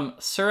from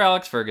Sir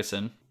Alex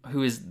Ferguson,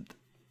 who is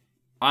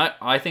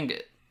I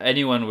think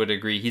anyone would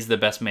agree he's the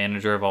best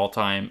manager of all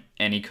time.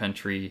 Any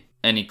country,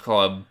 any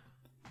club,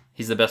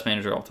 he's the best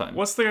manager of all time.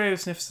 What's the guy who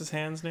sniffs his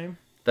hands name?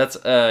 That's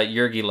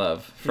Jurgi Löw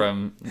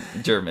from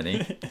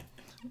Germany.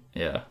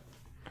 Yeah,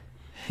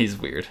 he's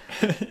weird.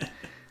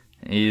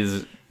 And he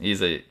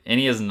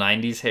has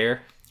 90s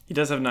hair. He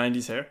does have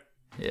 90s hair.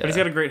 Yeah, but he's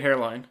got a great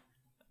hairline.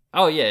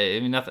 Oh yeah, I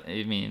mean nothing.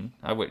 I mean,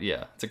 I would.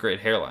 Yeah, it's a great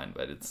hairline,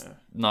 but it's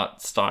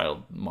not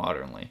styled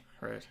modernly.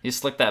 Right. You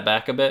slick that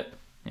back a bit.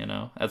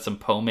 Add some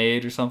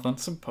pomade or something.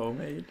 Some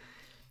pomade.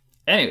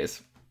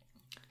 Anyways,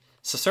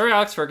 so Sir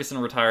Alex Ferguson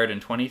retired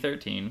in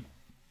 2013,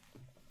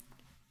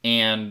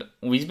 and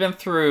we've been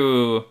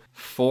through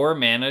 4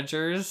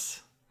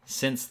 managers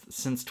since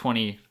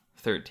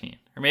 2013,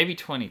 or maybe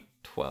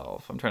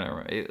 2012. I'm trying to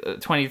remember.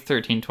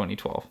 2013,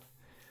 2012.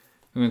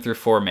 We went through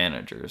 4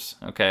 managers.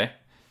 Okay,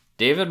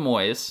 David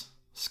Moyes,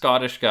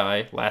 Scottish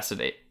guy,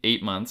 lasted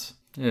 8 months.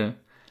 Yeah.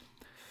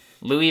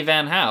 Louis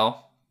van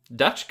Gaal,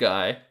 Dutch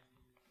guy.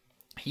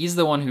 He's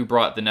the one who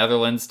brought the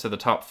Netherlands to the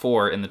top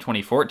 4 in the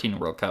 2014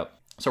 World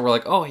Cup. So we're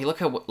like, oh,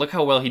 look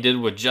how well he did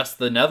with just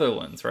the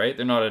Netherlands, right?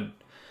 They're not a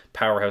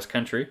powerhouse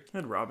country.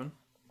 Had Robin.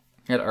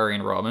 Had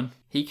Arjen Robben.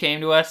 He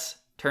came to us.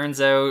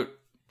 Turns out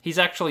he's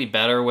actually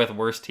better with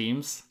worse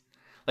teams.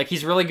 Like,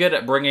 he's really good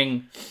at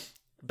bringing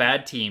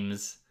bad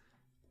teams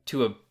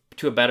to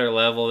a better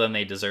level than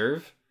they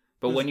deserve.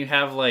 But when you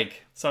have,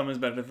 like... Some is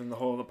better than the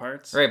whole of the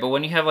parts. Right, but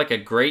when you have, like, a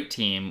great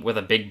team with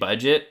a big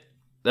budget,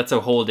 that's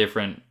a whole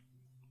different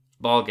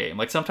ballgame.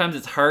 Like, sometimes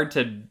it's hard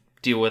to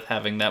deal with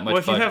having that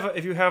much budget.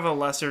 If you have a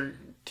lesser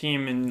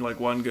team and, like,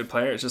 one good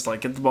player, it's just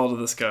like, get the ball to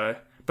this guy.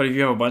 But if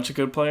you have a bunch of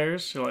good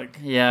players, you're like...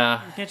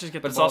 Yeah. You can't just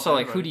get the ball. But it's also,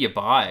 like, who do you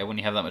buy when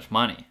you have that much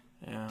money?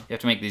 Yeah. You have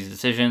to make these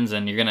decisions,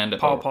 and you're going to end up...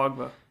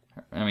 Pogba.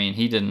 I mean,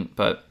 he didn't,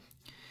 but...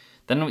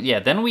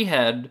 Then we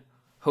had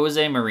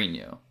Jose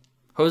Mourinho.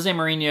 Jose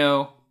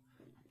Mourinho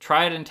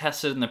tried and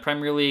tested in the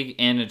Premier League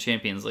and in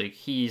Champions League.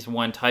 He's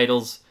won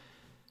titles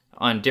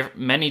on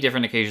many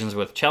different occasions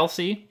with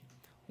Chelsea,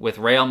 with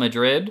Real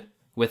Madrid,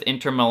 with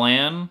Inter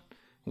Milan,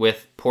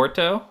 with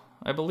Porto,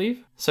 I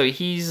believe. So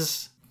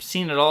he's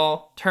seen it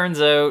all. Turns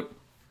out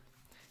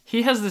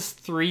he has this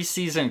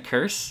 3-season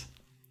curse.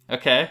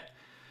 Okay?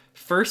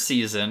 First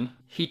season,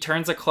 he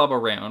turns a club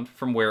around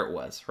from where it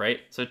was, right?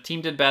 So team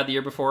did bad the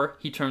year before,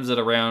 he turns it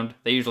around.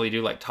 They usually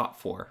do like top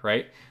 4,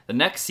 right? The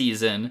next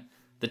season,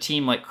 the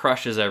team like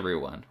crushes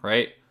everyone,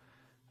 right?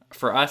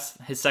 For us,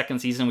 his second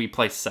season, we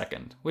placed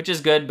second, which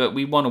is good, but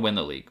we want to win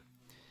the league.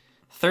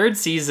 Third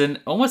season,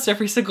 almost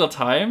every single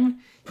time,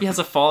 he has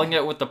a falling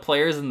out with the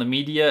players and the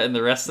media and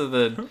the rest of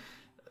the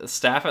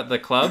staff at the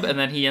club, and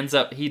then he ends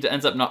up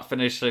not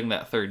finishing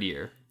that third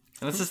year.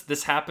 And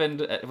this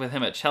happened with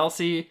him at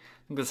Chelsea. I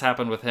think this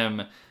happened with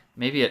him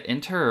maybe at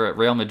Inter or at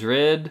Real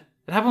Madrid.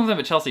 It happened with him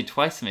at Chelsea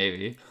twice,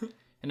 maybe.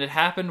 And it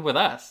happened with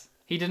us.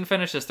 He didn't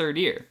finish his third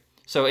year.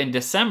 So in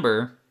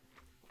December,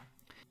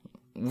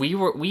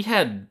 we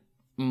had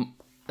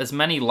as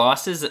many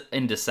losses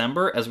in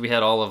December as we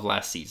had all of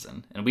last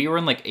season. And we were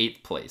in like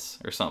 8th place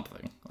or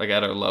something, like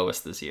at our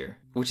lowest this year,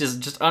 which is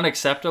just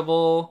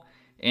unacceptable.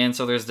 And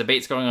so there's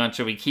debates going on.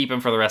 Should we keep him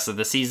for the rest of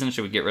the season?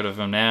 Should we get rid of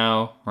him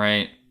now?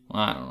 Right?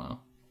 Well, I don't know.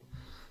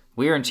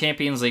 We were in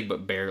Champions League,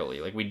 but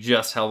barely. Like, we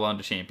just held on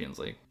to Champions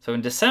League. So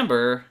in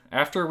December,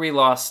 after we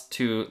lost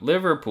to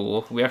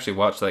Liverpool, we actually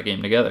watched that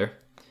game together.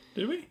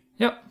 Did we?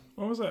 Yep.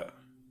 What was that?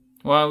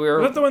 Well, we were...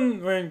 Was that the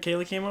one when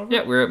Kaylee came over?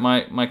 Yeah, we were at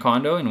my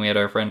condo, and we had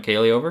our friend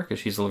Kaylee over, because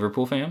she's a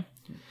Liverpool fan.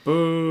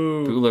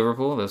 Boo. Boo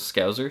Liverpool, those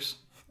Scousers.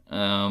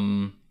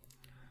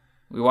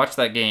 We watched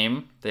that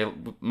game.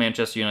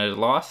 Manchester United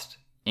lost,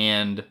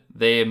 and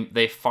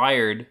they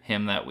fired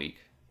him that week.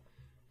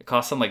 It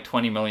cost them like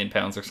 £20 million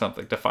or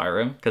something to fire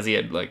him because he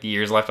had like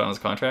years left on his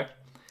contract.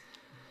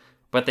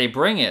 But they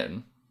bring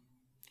in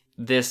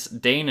this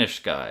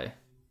Danish guy.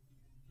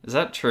 Is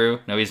that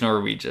true? No, he's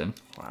Norwegian.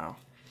 Wow.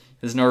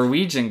 This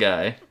Norwegian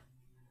guy.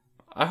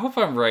 I hope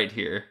I'm right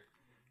here.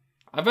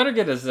 I better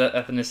get his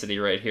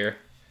ethnicity right here.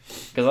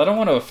 Because I don't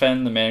want to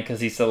offend the man because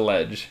he's a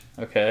ledge.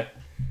 Okay.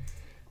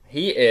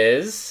 He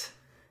is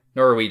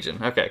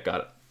Norwegian. Okay,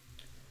 got it.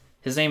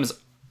 His name is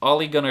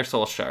Ole Gunnar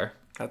Solskjaer.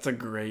 That's a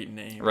great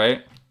name.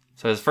 Right?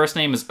 So his first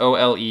name is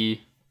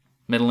O-L-E,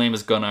 middle name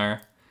is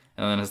Gunnar,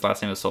 and then his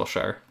last name is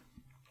Solskjaer.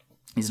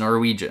 He's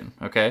Norwegian,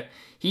 okay?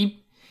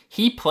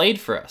 He played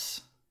for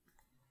us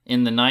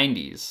in the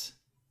 90s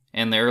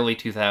and the early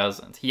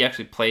 2000s. He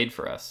actually played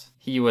for us.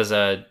 He was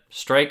a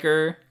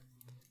striker,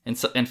 and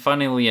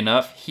funnily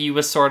enough, he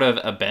was sort of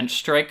a bench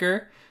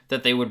striker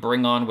that they would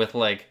bring on with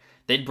like,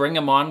 they'd bring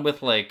him on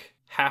with like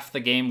half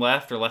the game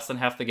left or less than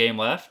half the game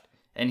left,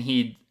 and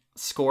he'd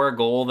score a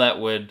goal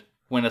that would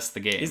win us the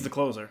game. He's the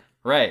closer.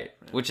 Right,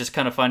 which is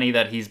kind of funny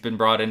that he's been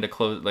brought in to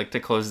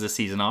close the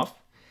season off.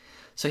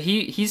 So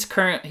he was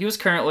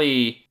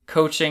currently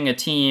coaching a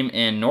team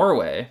in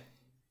Norway,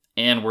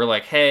 and we're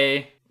like,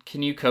 hey,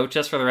 can you coach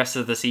us for the rest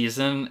of the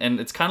season? And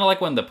it's kind of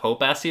like when the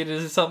Pope asks you to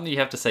do something, you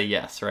have to say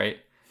yes, right?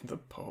 The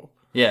Pope.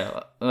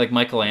 Yeah, like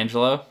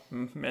Michelangelo.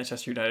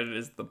 Manchester United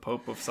is the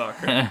Pope of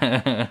soccer.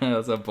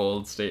 That's a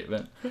bold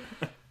statement.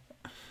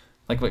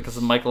 Like, because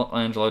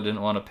Michelangelo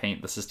didn't want to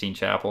paint the Sistine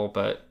Chapel,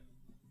 but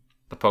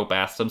the Pope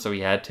asked him, so he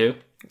had to.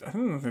 I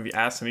don't know if he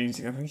asked him. I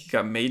think he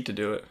got made to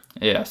do it.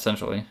 Yeah,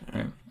 essentially.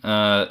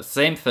 Right.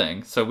 Same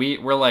thing. So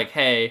we're like,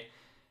 hey,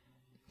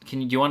 do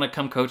you want to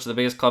come coach the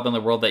biggest club in the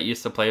world that you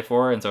used to play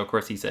for? And so, of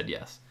course, he said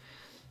yes.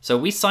 So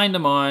we signed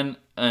him on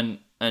an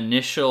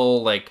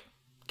initial, like,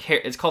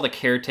 it's called a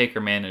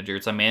caretaker manager.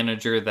 It's a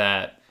manager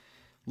that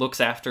looks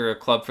after a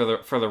club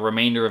for the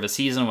remainder of a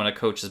season when a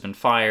coach has been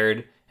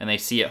fired, and they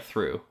see it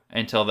through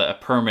until a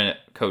permanent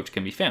coach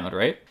can be found,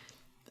 right?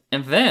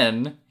 And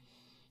then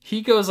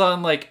he goes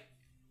on like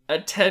a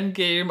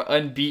 10-game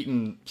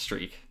unbeaten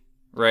streak,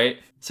 right?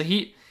 So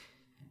he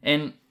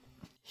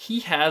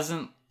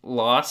hasn't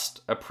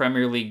lost a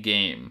Premier League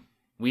game.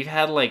 We've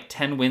had like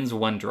 10 wins,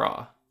 1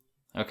 draw.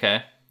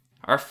 Okay?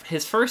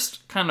 His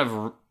first kind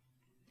of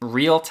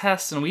real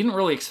test, and we didn't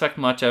really expect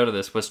much out of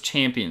this, was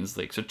Champions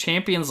League. So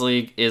Champions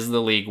League is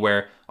the league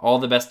where all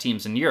the best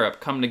teams in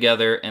Europe come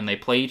together and they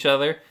play each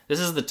other.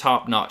 This is the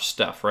top-notch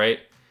stuff,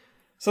 right?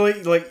 So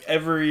like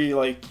every,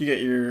 like, you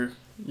get your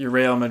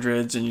Real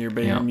Madrids and your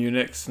Bayern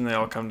Munichs, and they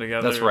all come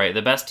together. That's right.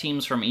 The best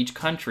teams from each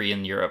country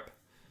in Europe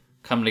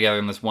come together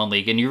in this one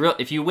league. And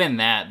if you win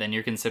that, then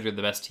you're considered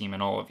the best team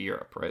in all of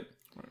Europe, right?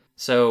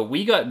 So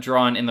we got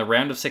drawn in the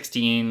round of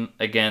 16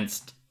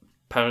 against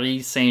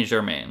Paris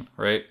Saint-Germain,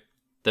 right?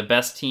 The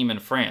best team in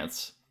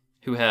France,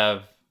 who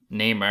have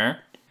Neymar,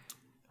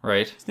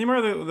 right? Is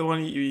Neymar the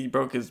one he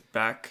broke his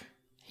back?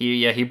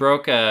 He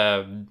broke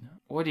a,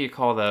 what do you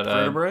call that?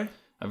 Vertebrae?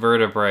 A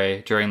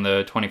vertebrae during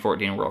the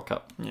 2014 World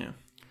Cup. Yeah.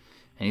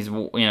 And he's,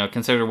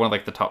 considered one of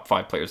like the top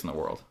 5 players in the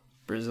world.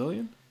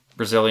 Brazilian.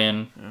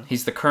 Yeah.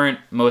 He's the current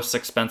most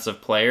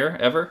expensive player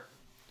ever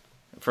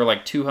for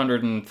like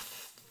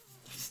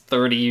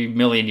 230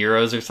 million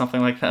euros or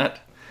something like that.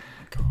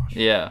 Oh, gosh.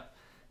 Yeah.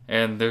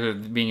 And they're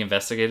being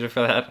investigated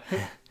for that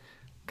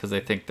because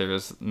they think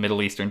there's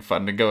Middle Eastern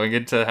funding going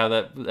into how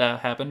that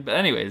happened. But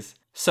anyways,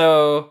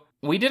 so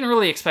we didn't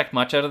really expect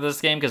much out of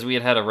this game because we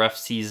had a rough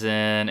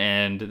season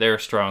and they're a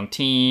strong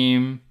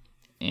team.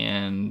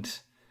 And,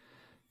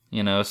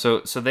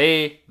 so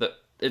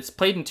it's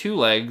played in 2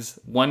 legs,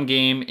 1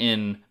 game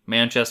in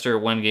Manchester,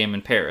 1 game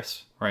in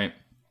Paris, right?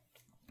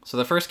 So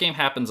the first game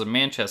happens in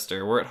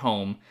Manchester. We're at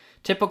home.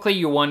 Typically,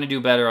 you want to do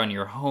better on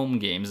your home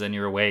games than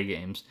your away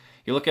games.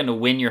 You're looking to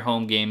win your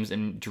home games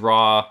and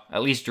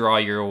at least draw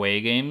your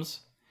away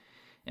games.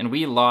 And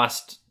we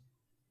lost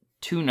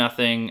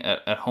 2-0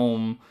 at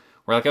home.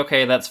 We're like,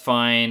 okay, that's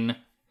fine.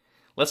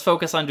 Let's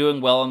focus on doing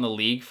well in the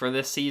league for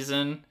this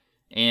season.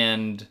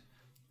 And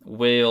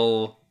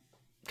we'll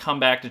come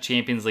back to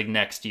Champions League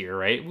next year,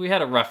 right? We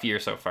had a rough year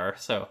so far.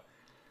 So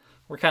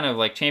we're kind of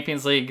like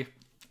Champions League.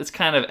 It's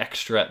kind of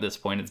extra at this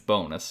point. It's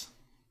bonus.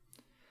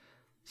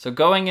 So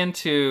going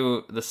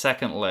into the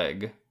second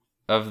leg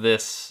of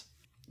this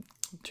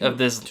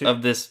round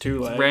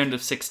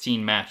of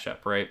 16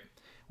 matchup, right?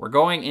 We're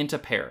going into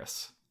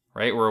Paris,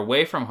 right? We're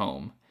away from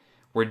home.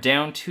 We're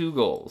down 2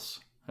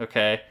 goals,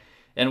 okay?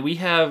 And we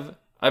have,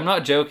 I'm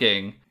not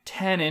joking,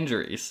 10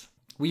 injuries.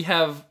 We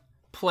have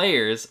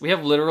players, we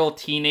have literal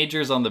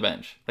teenagers on the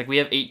bench. Like we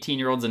have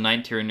 18-year-olds and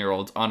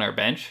 19-year-olds on our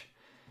bench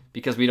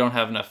because we don't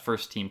have enough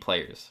first-team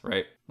players,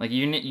 right? Like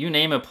you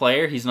name a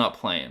player, he's not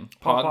playing.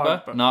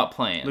 Pogba, not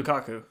playing.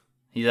 Lukaku,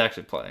 he's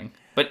actually playing,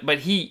 but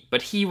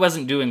he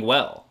wasn't doing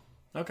well.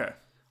 Okay.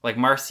 Like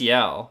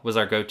Martial was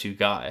our go-to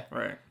guy,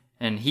 right?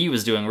 And he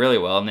was doing really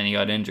well, and then he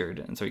got injured,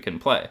 and so he couldn't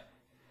play.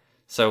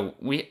 So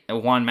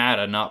Juan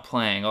Mata not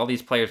playing, all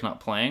these players not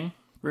playing.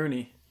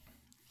 Rooney,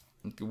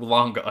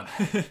 long gone,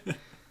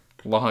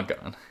 long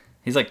gone.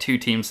 He's like 2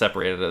 teams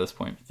separated at this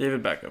point.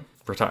 David Beckham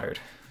retired.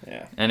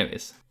 Yeah.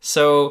 Anyways,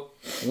 so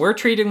we're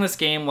treating this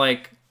game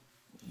like,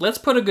 let's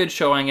put a good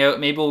showing out.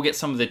 Maybe we'll get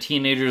some of the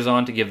teenagers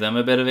on to give them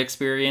a bit of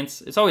experience.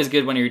 It's always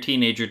good when you're a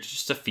teenager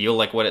just to feel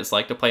like what it's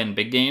like to play in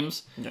big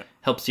games. Yeah.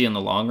 Helps you in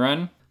the long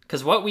run.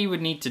 Because what we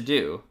would need to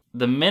do,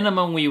 the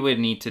minimum we would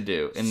need to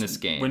do in this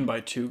game. Win by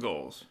 2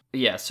 goals.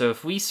 Yeah, so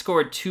if we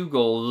scored 2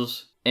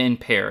 goals in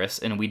Paris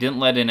and we didn't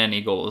let in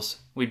any goals,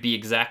 we'd be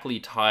exactly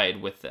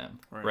tied with them,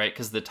 right?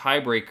 Because the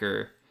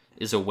tiebreaker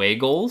is away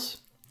goals.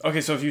 Okay,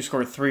 so if you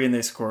scored 3 and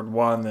they scored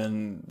 1,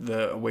 then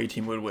the away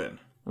team would win.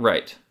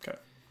 Right. Okay.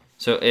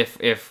 So if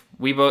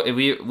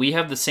we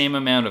have the same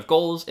amount of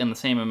goals and the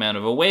same amount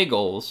of away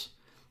goals,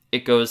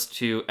 it goes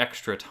to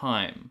extra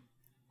time,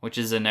 which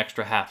is an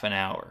extra half an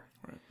hour.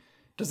 Right.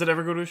 Does it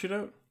ever go to a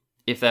shootout?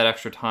 If that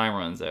extra time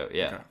runs out,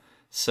 yeah. Okay.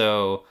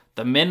 So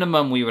the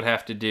minimum we would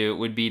have to do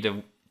would be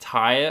to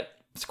tie it,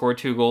 score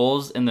 2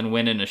 goals, and then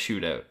win in a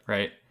shootout,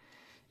 right?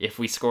 If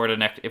we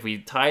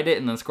tied it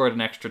and then scored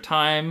an extra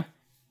time,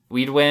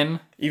 we'd win.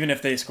 Even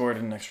if they scored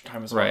an extra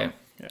time as well. Right.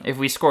 Yeah. If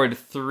we scored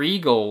 3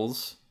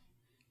 goals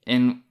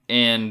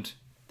and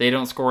they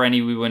don't score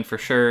any, we win for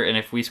sure. And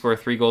if we score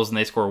 3 goals and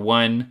they score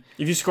 1...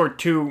 If you score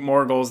 2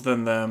 more goals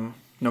than them,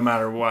 no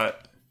matter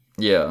what.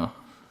 Yeah.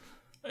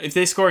 If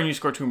they score and you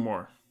score 2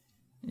 more.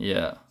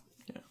 Yeah.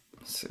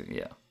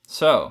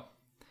 So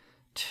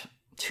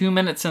 2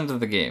 minutes into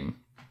the game,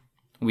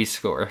 we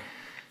score.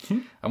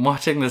 I'm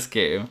watching this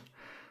game.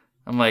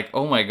 I'm like,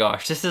 oh my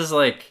gosh, this is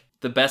like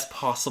the best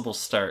possible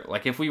start.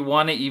 Like if we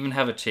want to even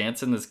have a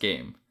chance in this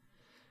game,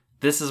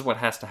 this is what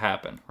has to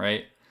happen,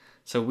 right?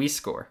 So we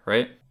score,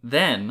 right?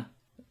 Then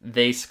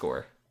they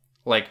score,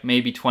 like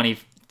maybe 20,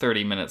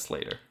 30 minutes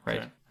later,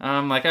 right? Okay.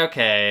 I'm like,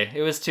 okay,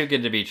 it was too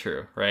good to be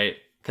true, right?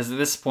 Because at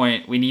this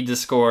point, we need to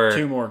score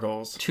 2 more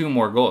goals. 2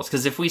 more goals.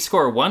 Because if we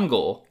score 1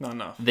 goal, not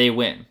enough. They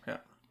win. Yeah.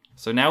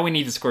 So now we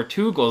need to score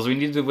 2 goals. We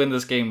need to win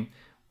this game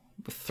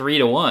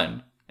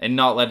 3-1 and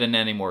not let in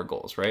any more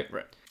goals, right?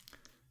 Right.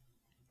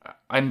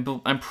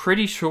 I'm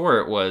pretty sure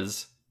it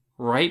was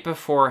right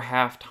before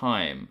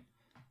halftime,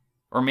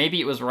 or maybe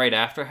it was right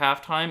after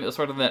halftime. It was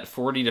sort of that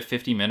 40 to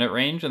 50 minute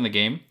range in the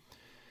game.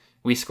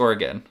 We score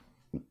again.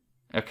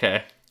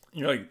 Okay.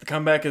 You're like, the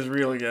comeback is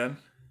real again.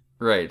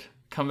 Right.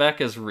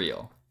 Comeback is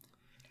real.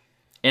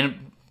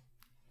 And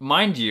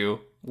mind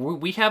you,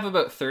 we have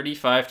about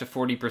 35 to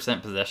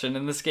 40% possession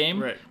in this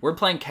game. Right. We're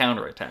playing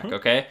counterattack,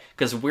 okay?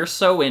 Because we're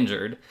so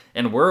injured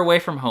and we're away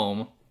from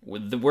home.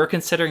 We're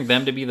considering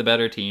them to be the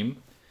better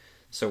team.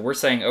 So we're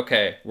saying,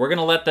 okay, we're going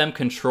to let them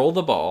control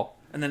the ball.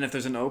 And then if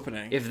there's an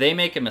opening. If they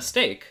make a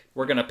mistake,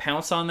 we're going to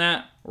pounce on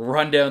that,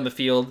 run down the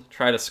field,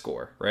 try to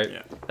score, right?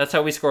 Yeah. That's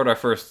how we scored our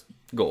first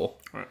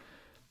goal. Right.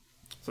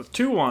 So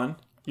 2-1.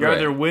 You're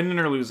either winning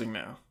or losing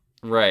now.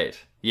 Right.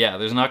 Yeah,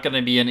 there's not going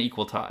to be an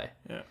equal tie.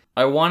 Yeah.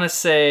 I want to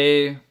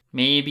say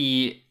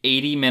maybe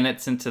 80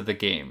 minutes into the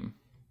game,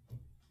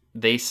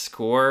 they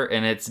score,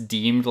 and it's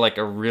deemed like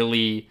a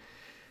really...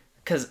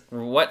 Because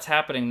what's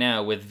happening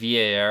now with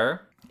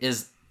VAR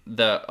is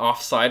the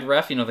offside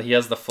ref, he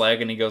has the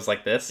flag and he goes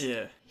like this.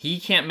 Yeah. He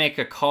can't make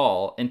a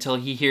call until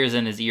he hears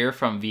in his ear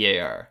from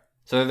VAR.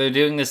 So they're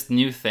doing this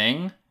new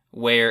thing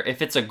where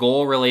if it's a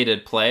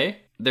goal-related play,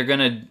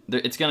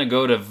 it's gonna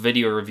go to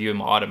video review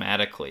him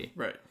automatically.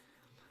 Right.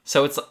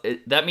 So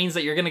that means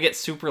that you're gonna get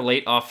super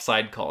late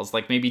offside calls,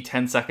 like maybe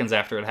 10 seconds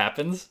after it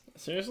happens.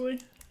 Seriously?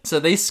 So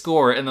they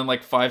score, and then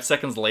like 5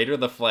 seconds later,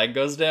 the flag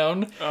goes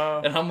down,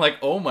 and I'm like,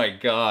 oh my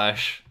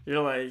gosh.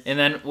 You're like... And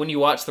then when you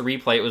watch the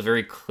replay, it was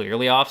very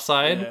clearly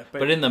offside,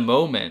 but in the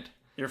moment,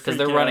 because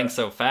they're running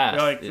so fast.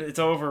 You're like, it's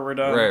over, we're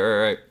done.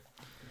 Right.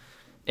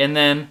 And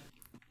then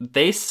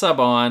they sub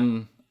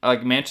on,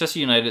 like Manchester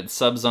United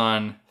subs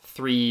on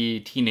 3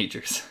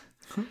 teenagers.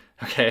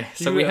 Okay,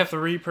 so we have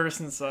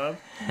 3-person sub?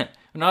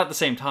 Not at the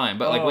same time,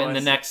 but like in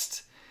the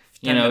next,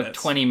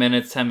 20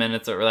 minutes, 10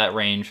 minutes, or that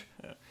range.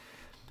 Yeah.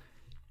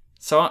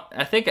 So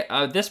I think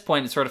at this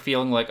point, it's sort of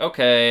feeling like,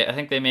 okay, I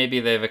think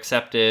they've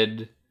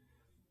accepted.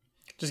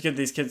 Just get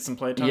these kids some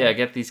playtime? Yeah,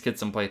 get these kids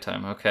some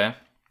playtime, okay.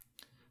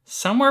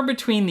 Somewhere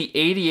between the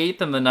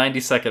 88th and the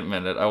 92nd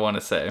minute, I want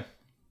to say.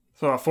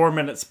 So a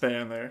 4-minute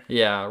span there.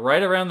 Yeah,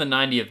 right around the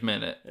 90th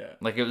minute. Yeah.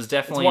 Like it was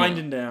definitely... It's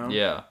winding down.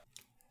 Yeah.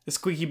 It's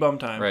squeaky bum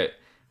time. Right.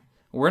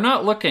 We're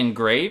not looking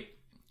great,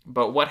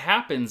 but what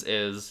happens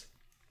is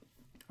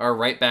our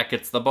right back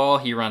gets the ball,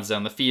 he runs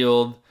down the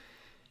field,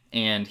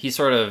 and he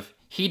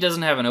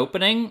doesn't have an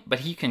opening,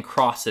 but he can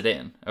cross it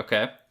in,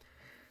 okay?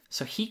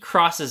 So he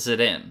crosses it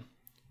in.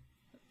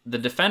 The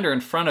defender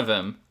in front of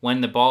him,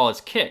 when the ball is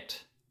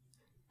kicked,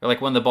 or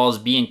like when the ball is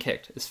being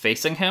kicked, is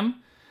facing him.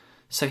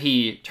 So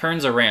he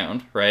turns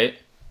around, right?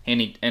 And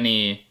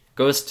he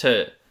goes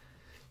to...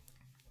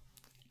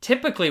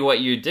 Typically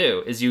what you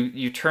do is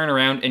you turn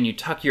around and you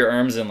tuck your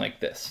arms in like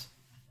this,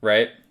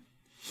 right?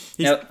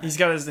 He's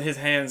got his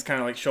hands kind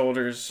of like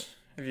shoulders.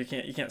 If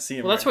you can't see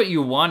him. Well, that's what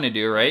you want to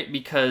do, right?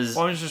 Because...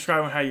 Well, I'm just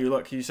describing how you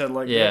look. You said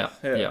like yeah.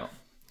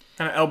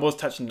 Kind of elbows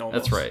touching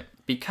almost. That's right.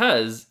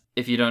 Because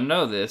if you don't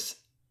know this,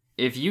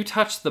 if you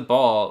touch the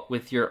ball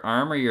with your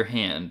arm or your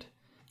hand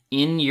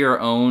in your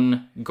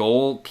own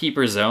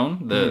goalkeeper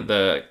zone,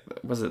 the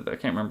was it? I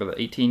can't remember the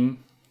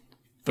 18.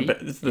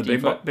 It's the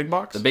big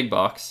box. The big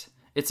box.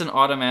 It's an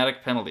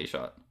automatic penalty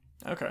shot.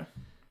 Okay.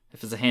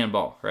 If it's a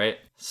handball, right?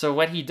 So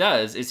what he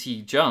does is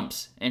he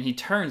jumps and he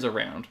turns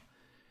around,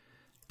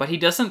 but he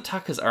doesn't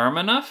tuck his arm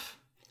enough,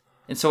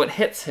 and so it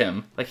hits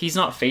him. Like he's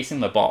not facing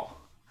the ball,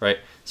 right?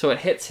 So it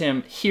hits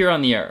him here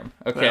on the arm.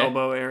 Okay. The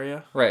elbow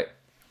area. Right.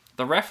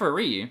 The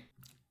referee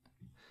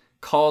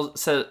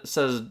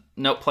says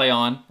no, play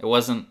on. It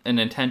wasn't an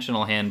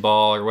intentional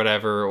handball or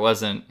whatever. It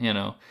wasn't,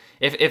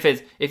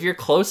 if you're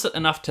close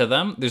enough to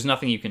them, there's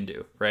nothing you can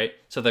do, right?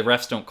 So the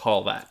refs don't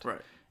call that.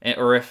 Right.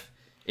 Or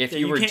if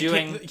you were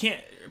doing... you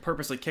can't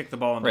purposely kick the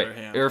ball into their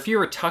hand. Or if you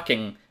were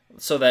tucking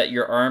so that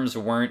your arms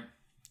weren't,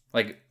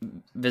 like,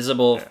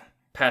 visible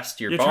past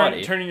your body.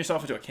 You're turning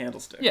yourself into a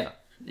candlestick. Yeah.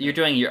 You're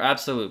doing your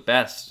absolute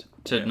best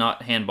to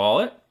not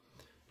handball it.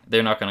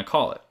 They're not going to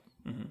call it.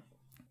 Mm-hmm.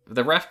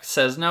 The ref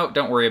says, no,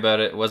 don't worry about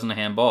it. It wasn't a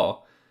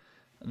handball.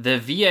 The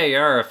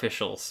VAR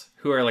officials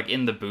who are, like,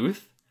 in the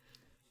booth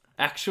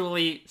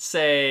actually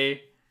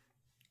say,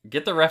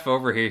 get the ref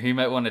over here. He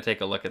might want to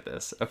take a look at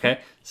this. Okay?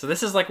 So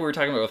this is like we were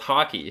talking about with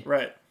hockey.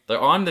 Right. The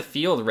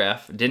on-the-field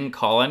ref didn't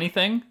call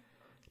anything,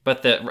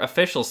 but the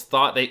officials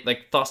thought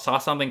saw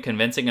something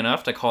convincing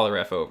enough to call the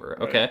ref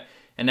over. Okay? Right.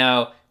 And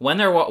now,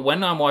 when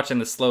I'm watching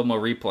the slow-mo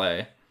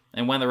replay,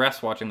 and when the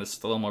ref's watching the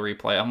slow-mo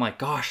replay, I'm like,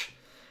 gosh,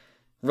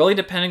 really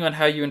depending on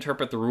how you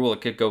interpret the rule,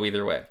 it could go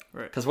either way.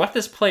 Right. Because what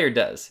this player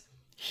does,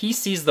 he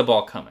sees the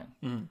ball coming.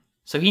 Mm.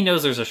 So he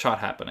knows there's a shot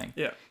happening.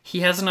 Yeah.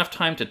 He has enough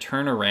time to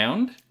turn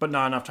around. But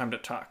not enough time to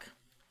tuck.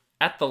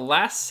 At the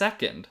last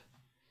second...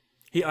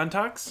 He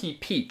untucks? He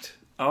peeked.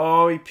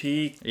 Oh, he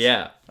peeked.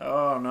 Yeah.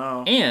 Oh,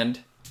 no. And,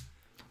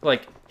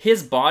 like,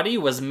 his body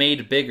was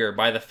made bigger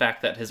by the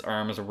fact that his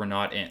arms were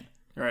not in.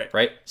 Right.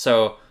 Right?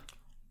 So,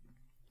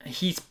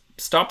 he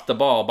stopped the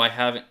ball by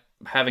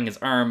having his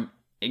arm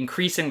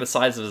increasing the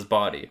size of his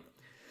body.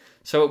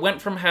 So it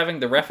went from having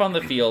the ref on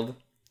the field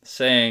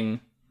saying,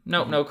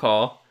 nope, no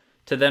call,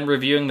 to then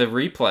reviewing the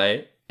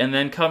replay, and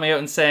then coming out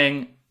and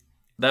saying,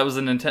 that was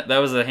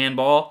a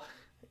handball,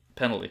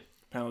 penalty.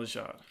 Penalty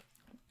shot.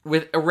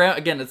 It's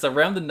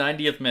around the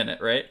 90th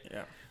minute, right?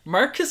 Yeah.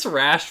 Marcus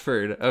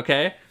Rashford,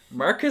 okay?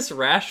 Marcus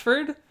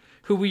Rashford,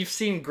 who we've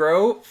seen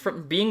grow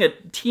from being a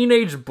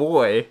teenage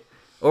boy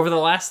over the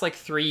last,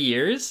 3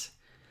 years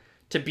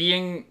to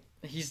being...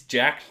 He's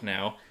jacked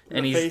now.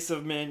 And he's the face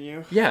of Man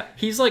U. Yeah,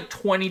 he's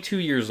 22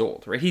 years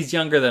old, right? He's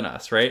younger than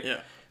us, right?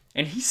 Yeah.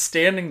 And he's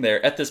standing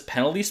there at this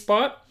penalty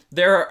spot.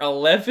 There are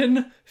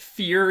 11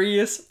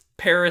 furious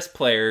Paris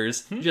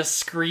players just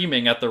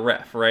screaming at the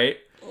ref, right?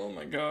 Oh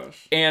my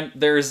gosh. And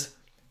they're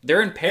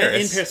in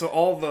Paris. In Paris, so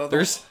all the...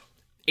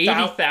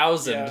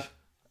 80,000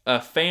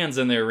 fans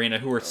in the arena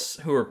who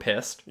are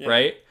pissed,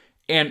 right?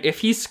 And if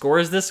he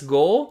scores this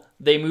goal,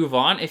 they move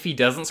on. If he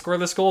doesn't score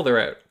this goal,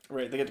 they're out.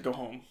 Right, they get to go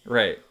home.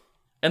 Right.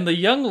 And the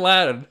young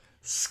lad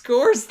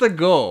scores the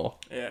goal.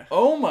 Yeah.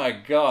 Oh my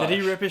gosh.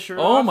 Did he rip his shirt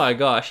off? Oh my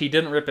gosh, he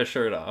didn't rip his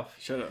shirt off.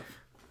 Should have.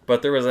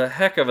 But there was a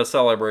heck of a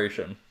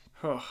celebration.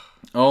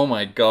 Oh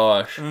my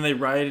gosh. And then they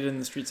rioted in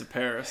the streets of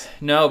Paris.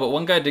 No, but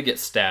one guy did get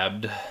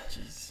stabbed.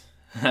 Jeez.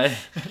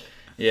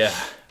 Yeah,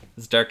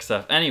 it's dark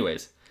stuff.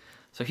 Anyways,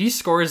 so he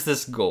scores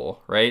this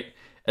goal, right?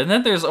 And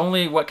then there's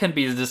only what can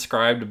be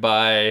described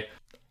by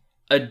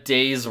a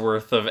day's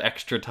worth of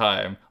extra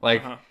time.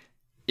 Like,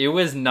 it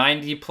was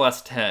 90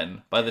 plus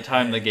 10 by the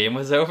time the game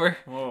was over.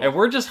 Whoa. And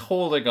we're just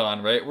holding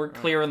on, right? We're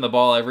clearing the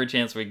ball every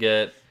chance we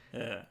get.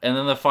 Yeah. And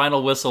then the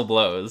final whistle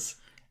blows.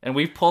 And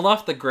we've pulled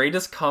off the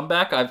greatest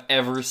comeback I've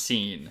ever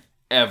seen.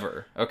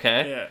 Ever.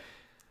 Okay? Yeah.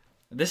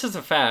 This is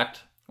a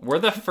fact. We're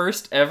the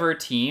first ever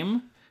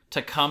team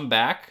to come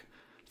back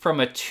from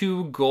a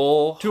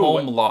 2-goal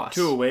home loss.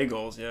 2 away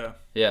goals, yeah.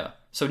 Yeah.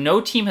 So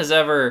no team has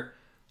ever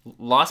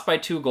lost by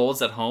 2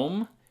 goals at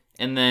home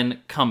and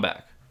then come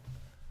back.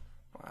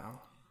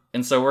 Wow.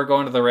 And so we're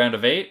going to the round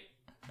of 8.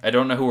 I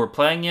don't know who we're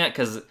playing yet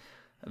because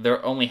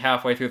they're only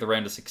halfway through the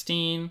round of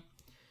 16.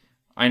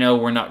 I know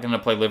we're not going to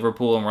play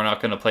Liverpool and we're not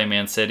going to play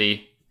Man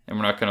City and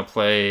we're not going to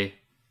play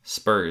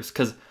Spurs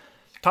because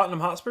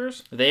Tottenham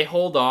Hotspurs? They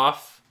hold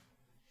off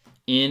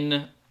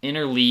in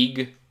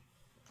interleague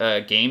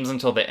games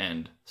until the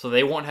end. So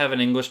they won't have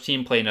an English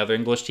team play another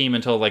English team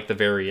until like the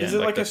very end. Is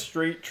it like a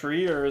straight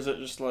tree or is it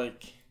just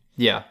like...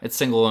 Yeah, it's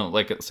single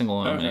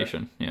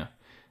elimination. Okay. Yeah.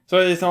 So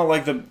it's not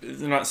like they're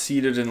not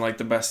seeded in like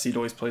the best seed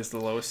always plays the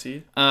lowest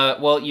seed?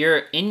 Well,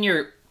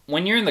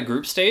 when you're in the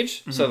group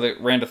stage, so the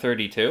round of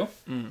 32,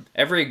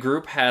 every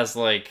group has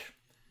like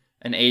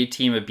an A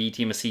team, a B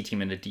team, a C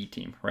team, and a D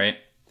team, right?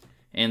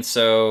 And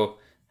so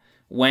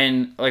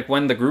when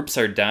the groups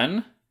are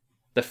done,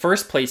 the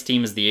first place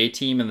team is the A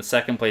team and the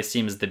second place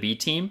team is the B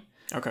team.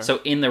 Okay.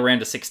 So in the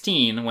round of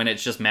 16, when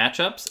it's just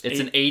matchups, it's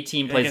an A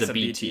team plays a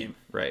B team.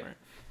 Right.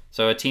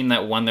 So a team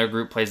that won their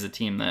group plays a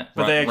team that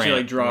But they actually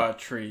like draw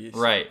trees.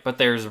 Right. But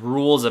there's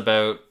rules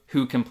about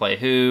who can play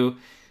who.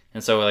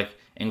 And so like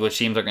English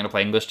teams are going to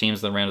play English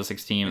teams in the round of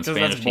 16 and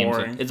Spanish teams.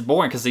 It's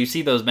boring because you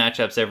see those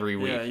matchups every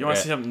week. Yeah, you want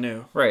to see something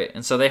new. Right.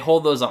 And so they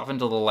hold those off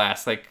until the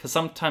last, like, because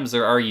sometimes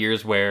there are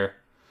years where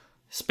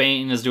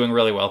Spain is doing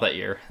really well that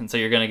year. And so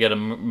you're going to get a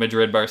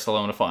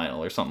Madrid-Barcelona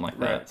final or something like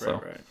that.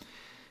 Right.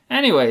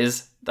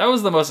 Anyways, that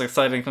was the most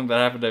exciting thing that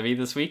happened to me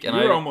this week. And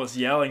you were almost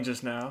yelling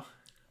just now.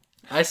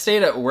 I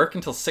stayed at work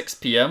until 6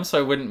 p.m. so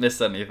I wouldn't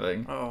miss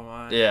anything. Oh,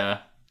 my. Yeah.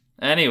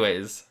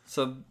 Anyways,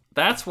 so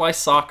that's why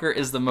soccer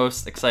is the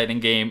most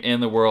exciting game in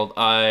the world,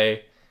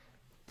 I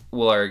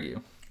will argue.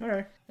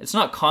 Okay. It's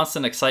not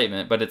constant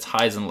excitement, but it's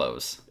highs and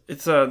lows.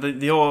 It's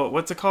the old,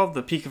 what's it called?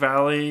 The Peak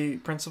Valley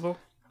principle?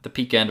 The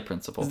peak end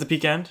principle. Is the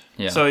peak end?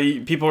 Yeah. So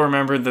people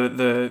remember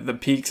the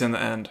peaks and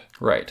the end.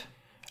 Right.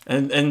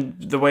 And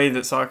the way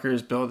that soccer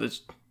is built,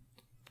 it's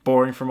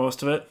boring for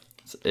most of it.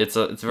 It's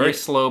very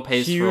slow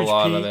paced for a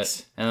lot of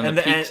it, and then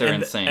the peaks are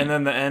insane. And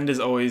then the end is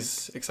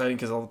always exciting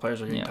because all the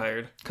players are getting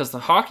tired. Because the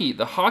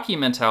hockey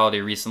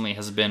mentality recently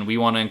has been we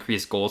want to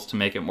increase goals to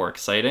make it more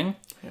exciting.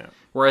 Yeah.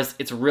 Whereas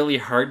it's really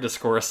hard to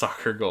score a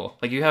soccer goal.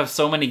 Like you have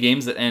so many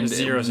games that end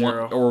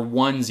 0-0 or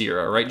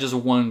 1-0, right? Just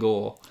one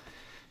goal,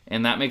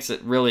 and that makes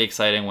it really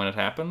exciting when it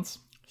happens.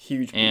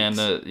 Huge peaks.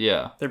 And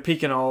yeah, they're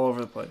peaking all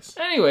over the place.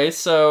 Anyway,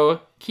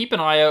 so keep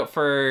an eye out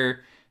for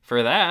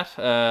that.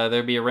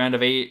 There'll be a round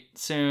of 8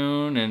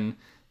 soon, and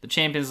the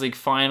Champions League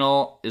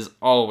final is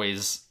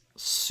always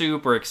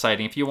super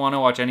exciting. If you want to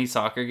watch any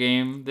soccer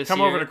game this year,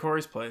 come over to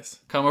Corey's place.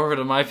 Come over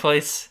to my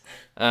place.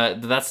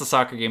 That's the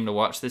soccer game to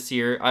watch this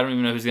year. I don't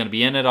even know who's going to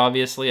be in it,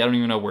 obviously. I don't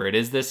even know where it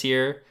is this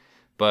year,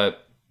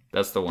 but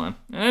that's the one.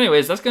 And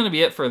anyways, that's going to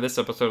be it for this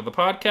episode of the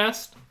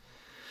podcast.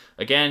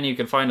 Again, you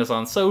can find us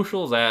on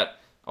socials at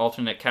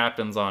Alternate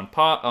Captains on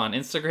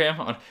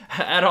Instagram,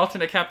 at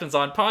Alternate Captains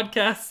on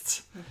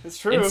Podcasts. It's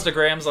true.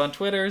 Instagrams on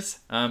Twitters.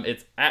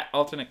 It's at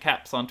Alternate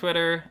Caps on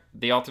Twitter,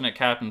 the Alternate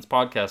Captains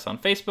Podcast on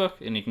Facebook,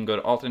 and you can go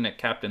to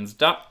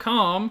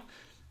alternatecaptains.com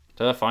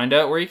to find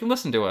out where you can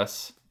listen to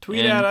us.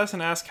 Tweet at us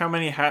and ask how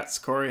many hats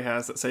Corey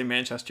has that say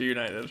Manchester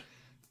United.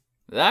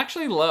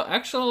 Actually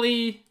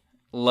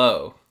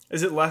low.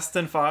 Is it less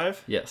than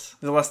 5? Yes.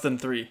 Is it less than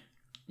 3?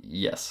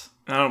 Yes.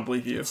 I don't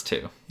believe you. It's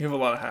 2. You have a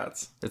lot of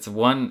hats. It's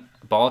 1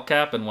 ball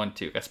cap and 1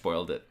 toque. I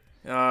spoiled it.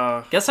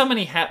 Guess how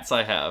many hats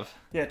I have.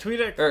 Yeah, tweet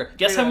it. Or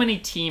guess how many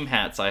team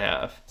hats I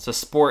have. So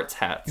sports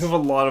hats. You have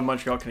a lot of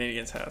Montreal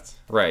Canadiens hats.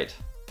 Right.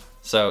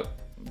 So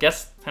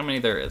guess how many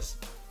there is.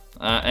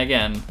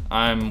 Again,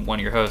 I'm one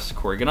of your hosts,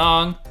 Corey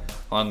Ganong,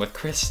 along with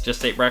Chris.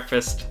 Just ate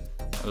breakfast.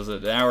 It was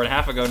an hour and a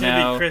half ago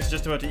now. Chris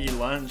just about to eat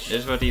lunch.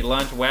 Just about to eat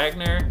lunch.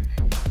 Wagner.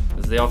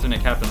 This is the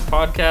Alternate Captains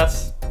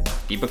Podcast.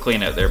 Keep it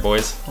clean out there,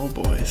 boys. Oh,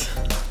 boys.